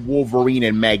 recognizable than Wolverine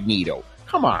and Magneto.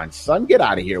 Come on, son, get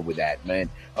out of here with that, man.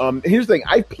 Here's the thing: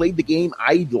 I played the game,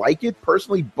 I like it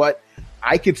personally, but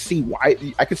I could see why.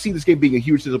 I could see this game being a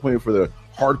huge disappointment for the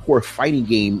hardcore fighting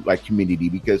game like community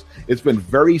because it's been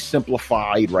very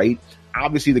simplified, right?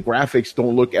 Obviously, the graphics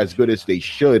don't look as good as they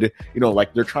should. You know,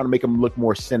 like they're trying to make them look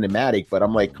more cinematic, but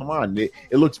I'm like, come on, it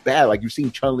looks bad. Like you've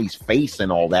seen Chun-Li's face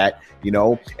and all that, you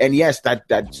know. And yes,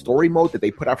 that story mode that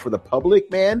they put out for the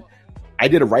public, man. I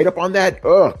did a write-up on that.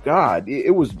 Oh, God.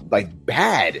 It was, like,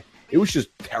 bad. It was just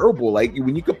terrible. Like,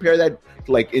 when you compare that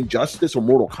to, like, Injustice or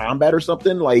Mortal Kombat or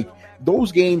something, like,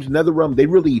 those games, NetherRealm, they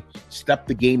really stepped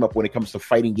the game up when it comes to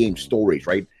fighting game stories,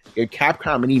 right? And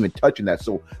Capcom ain't even touching that.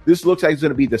 So this looks like it's going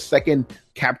to be the second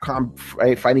Capcom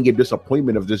fighting game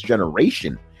disappointment of this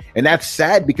generation. And that's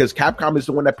sad because Capcom is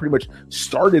the one that pretty much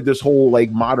started this whole, like,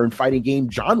 modern fighting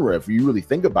game genre, if you really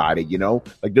think about it, you know?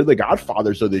 Like, they're the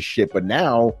godfathers of this shit, but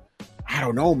now... I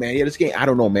don't know, man. Yeah, this game, I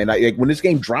don't know, man. Like when this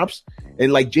game drops,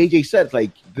 and like JJ said,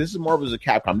 like this is Marvel vs.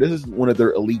 Capcom. This is one of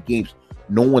their elite games.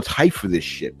 No one's hyped for this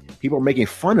shit. People are making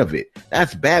fun of it.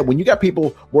 That's bad. When you got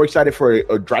people more excited for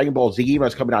a Dragon Ball Z game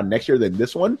that's coming out next year than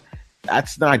this one,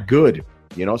 that's not good.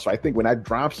 You know, so I think when that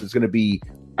drops, it's going to be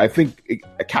I think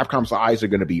Capcom's eyes are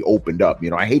going to be opened up.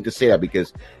 I hate to say that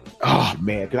because, oh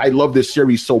man, because I love this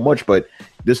series so much, but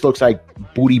this looks like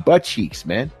booty butt cheeks,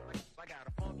 man.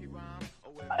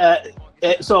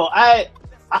 So I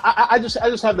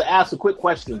just have to ask a quick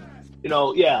question.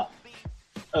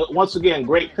 Once again,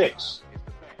 great picks,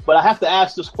 but I have to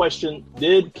ask this question: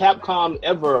 did Capcom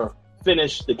ever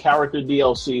finish the character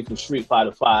DLC for Street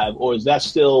Fighter V, or is that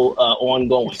still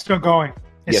ongoing? It's still going.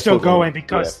 It's still going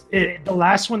because the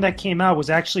last one that came out was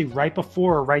actually right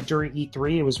before or right during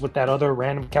E3. It was with that other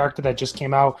random character that just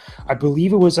came out. I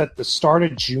believe it was at the start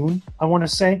of June, I want to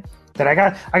say. That I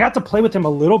got to play with him a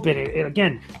little bit.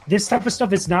 Again, this type of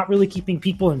stuff is not really keeping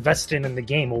people invested in the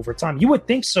game over time. You would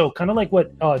think so, kind of like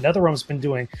what NetherRealm's been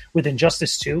doing with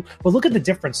Injustice 2. But look at the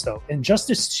difference, though.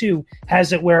 Injustice 2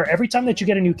 has it where every time that you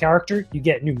get a new character, you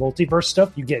get new multiverse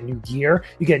stuff, you get new gear,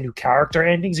 you get new character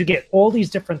endings, you get all these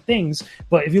different things.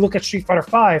 But if you look at Street Fighter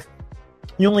V,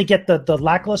 you only get the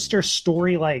lackluster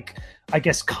story,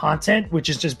 content, which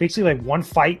is just basically like one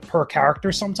fight per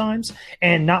character sometimes,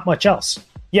 and not much else.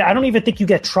 Yeah, I don't even think you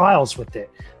get trials with it.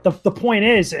 The point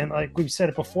is, and like we've said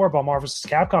it before about Marvel vs.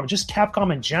 Capcom, just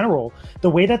Capcom in general, the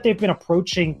way that they've been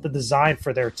approaching the design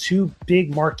for their two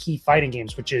big marquee fighting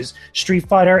games, which is Street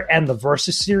Fighter and the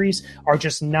Versus series, are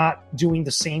just not doing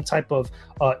the same type of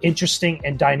interesting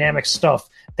and dynamic stuff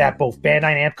that both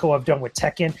Bandai Namco have done with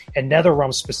Tekken and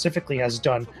NetherRealm specifically has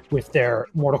done with their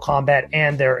Mortal Kombat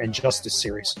and their Injustice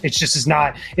series. It's just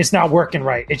it's not working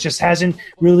right. It just hasn't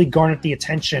really garnered the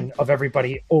attention of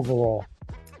everybody overall.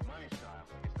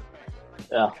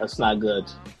 Yeah, that's not good.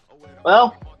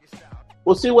 Well,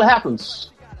 we'll see what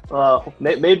happens.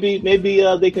 Maybe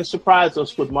they can surprise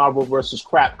us with Marvel versus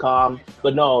Capcom,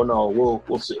 but no,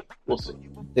 we'll see. We'll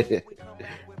see.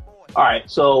 All right,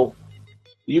 so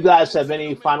do you guys have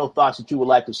any final thoughts that you would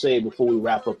like to say before we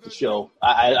wrap up the show?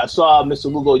 I saw, Mr.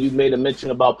 Lugo, you made a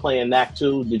mention about playing Knack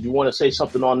 2. Did you want to say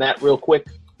something on that real quick?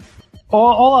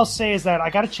 All I'll say is that I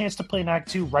got a chance to play Knack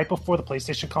 2 right before the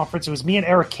PlayStation conference. It was me and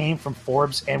Eric Kane from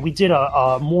Forbes, and we did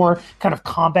a more kind of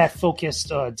combat-focused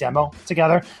demo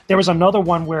together. There was another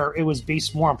one where it was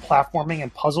based more on platforming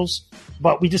and puzzles,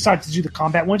 but we decided to do the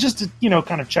combat one just to,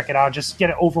 kind of check it out, just get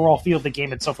an overall feel of the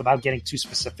game itself without getting too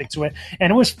specific to it.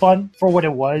 And it was fun for what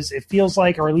it was. It feels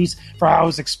like, or at least for how it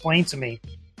was explained to me,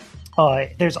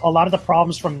 there's a lot of the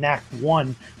problems from Knack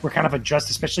 1 were kind of addressed,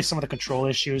 especially some of the control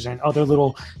issues and other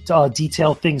little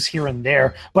detailed things here and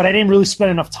there. But I didn't really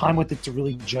spend enough time with it to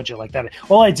really judge it like that.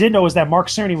 All I did know is that Mark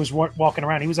Cerny was walking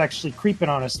around. He was actually creeping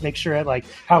on us to make sure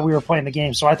how we were playing the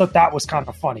game. So I thought that was kind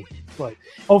of funny. But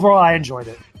overall, I enjoyed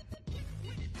it.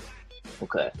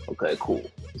 Okay, cool.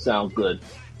 Sounds good.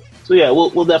 So yeah,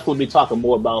 we'll definitely be talking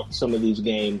more about some of these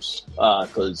games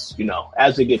because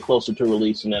as they get closer to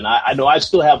releasing, and I know I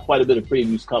still have quite a bit of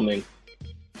previews coming.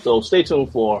 So stay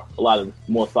tuned for a lot of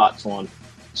more thoughts on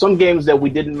some games that we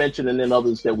didn't mention and then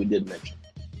others that we did mention.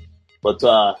 But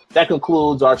that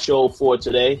concludes our show for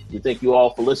today. We thank you all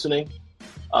for listening.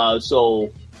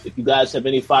 So if you guys have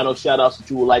any final shout outs that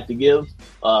you would like to give,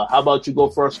 how about you go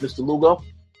first, Mr. Lugo?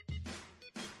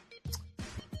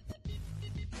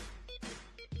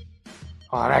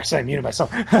 Oh, I muted myself.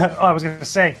 I was going to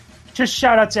say, just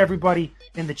shout out to everybody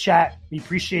in the chat. We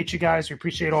appreciate you guys. We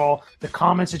appreciate all the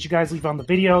comments that you guys leave on the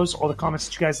videos, all the comments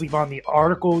that you guys leave on the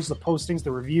articles, the postings,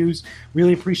 the reviews.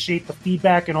 Really appreciate the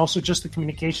feedback and also just the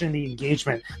communication and the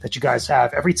engagement that you guys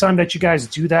have. Every time that you guys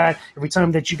do that, every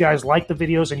time that you guys like the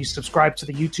videos and you subscribe to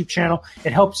the YouTube channel,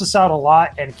 it helps us out a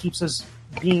lot and keeps us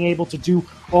being able to do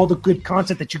all the good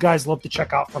content that you guys love to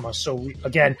check out from us. So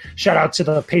again, shout out to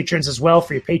the patrons as well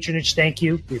for your patronage. Thank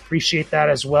you. We appreciate that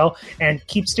as well. And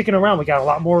keep sticking around. We got a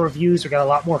lot more reviews. We got a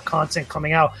lot more content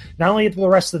coming out, not only the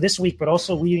rest of this week, but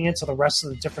also leading into the rest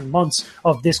of the different months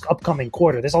of this upcoming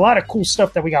quarter. There's a lot of cool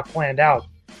stuff that we got planned out.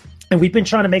 And we've been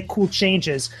trying to make cool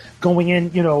changes going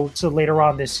in, to later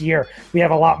on this year. We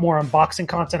have a lot more unboxing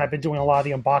content. I've been doing a lot of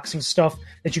the unboxing stuff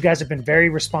that you guys have been very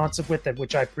responsive with,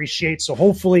 which I appreciate. So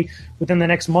hopefully within the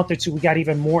next month or two, we got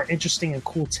even more interesting and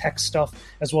cool tech stuff,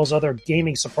 as well as other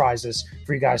gaming surprises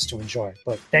for you guys to enjoy.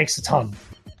 But thanks a ton.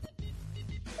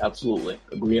 Absolutely.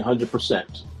 Agree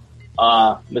 100%.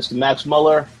 Mr. Max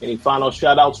Muller, any final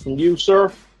shout outs from you,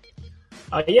 sir?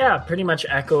 Yeah, pretty much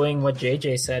echoing what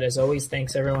JJ said. As always,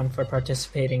 thanks everyone for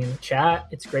participating in the chat.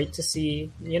 It's great to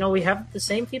see, we have the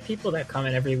same few people that come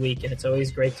in every week, and it's always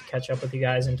great to catch up with you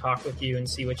guys and talk with you and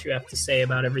see what you have to say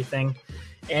about everything.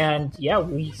 And yeah,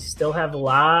 we still have a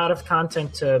lot of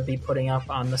content to be putting up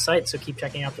on the site, so keep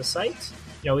checking out the site.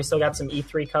 We still got some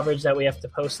E3 coverage that we have to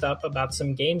post up about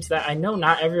some games that I know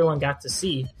not everyone got to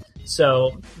see.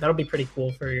 So that'll be pretty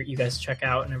cool for you guys to check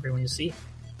out and everyone to see.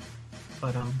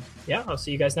 But yeah, I'll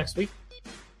see you guys next week.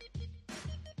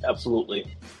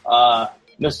 Absolutely.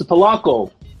 Mr.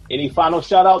 Polanco, any final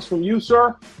shout outs from you,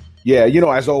 sir? Yeah,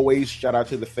 as always, shout out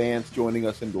to the fans joining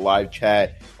us in the live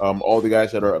chat. All the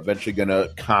guys that are eventually going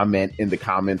to comment in the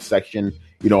comments section.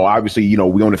 Obviously,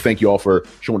 we want to thank you all for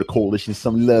showing the coalition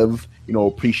some love.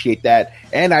 Appreciate that.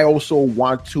 And I also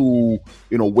want to,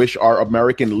 wish our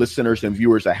American listeners and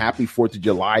viewers a happy 4th of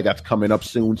July. That's coming up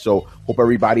soon. So hope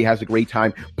everybody has a great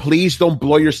time. Please don't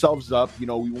blow yourselves up. We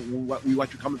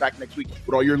want you coming back next week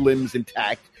with all your limbs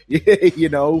intact.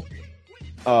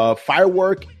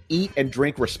 Firework, eat and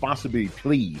drink responsibly,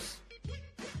 please.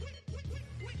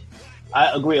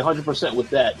 I agree 100% with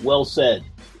that. Well said.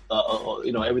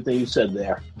 Everything you said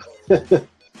there.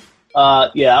 I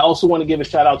also want to give a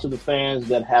shout out to the fans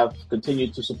that have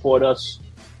continued to support us,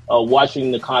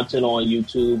 watching the content on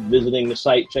YouTube, visiting the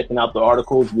site, checking out the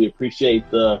articles. We appreciate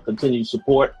the continued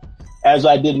support. As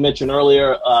I did mention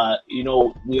earlier,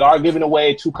 we are giving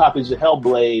away 2 copies of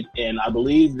Hellblade, and I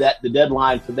believe that the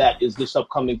deadline for that is this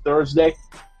upcoming Thursday.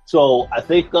 So I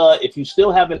think if you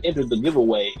still haven't entered the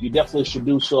giveaway, you definitely should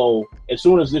do so as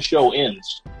soon as this show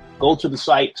ends. Go to the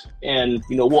site, and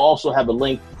we'll also have a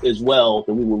link as well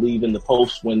that we will leave in the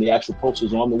post when the actual post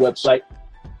is on the website.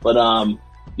 But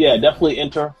definitely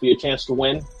enter for your chance to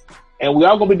win. And we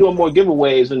are going to be doing more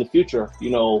giveaways in the future.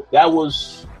 That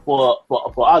was for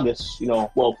August.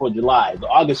 For July, the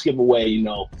August giveaway.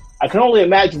 I can only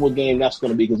imagine what game that's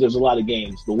going to be because there's a lot of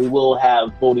games. But we will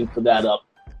have voting for that up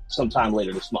sometime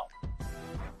later this month.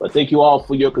 But thank you all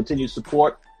for your continued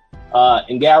support.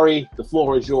 And Gary, the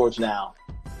floor is yours now.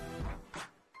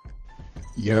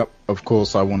 Yep, of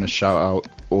course, I want to shout out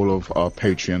all of our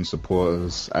Patreon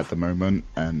supporters at the moment,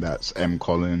 and that's M.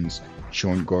 Collins,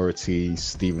 Sean Gority,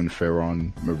 Stephen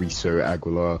Ferron, Mauricio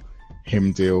Aguilar,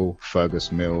 Himdil,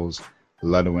 Fergus Mills,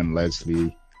 Ludwin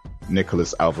Leslie,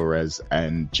 Nicholas Alvarez,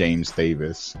 and James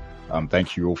Davis.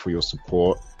 Thank you all for your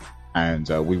support, and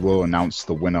we will announce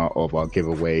the winner of our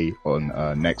giveaway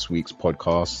on next week's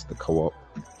podcast. The co-op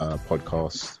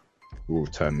podcast will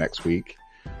return next week.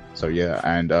 So yeah,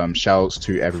 and shouts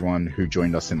to everyone who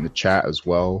joined us in the chat as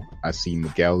well. I see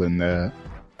Miguel in there,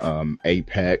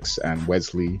 Apex and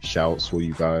Wesley. Shouts for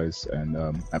you guys, and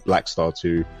at Blackstar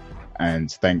too.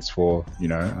 And thanks for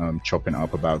chopping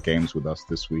up about games with us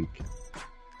this week.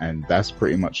 And that's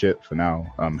pretty much it for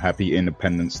now. Happy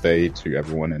Independence Day to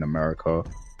everyone in America,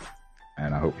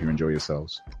 and I hope you enjoy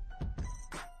yourselves.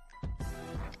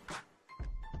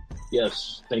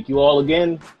 Yes, thank you all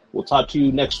again. We'll talk to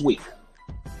you next week.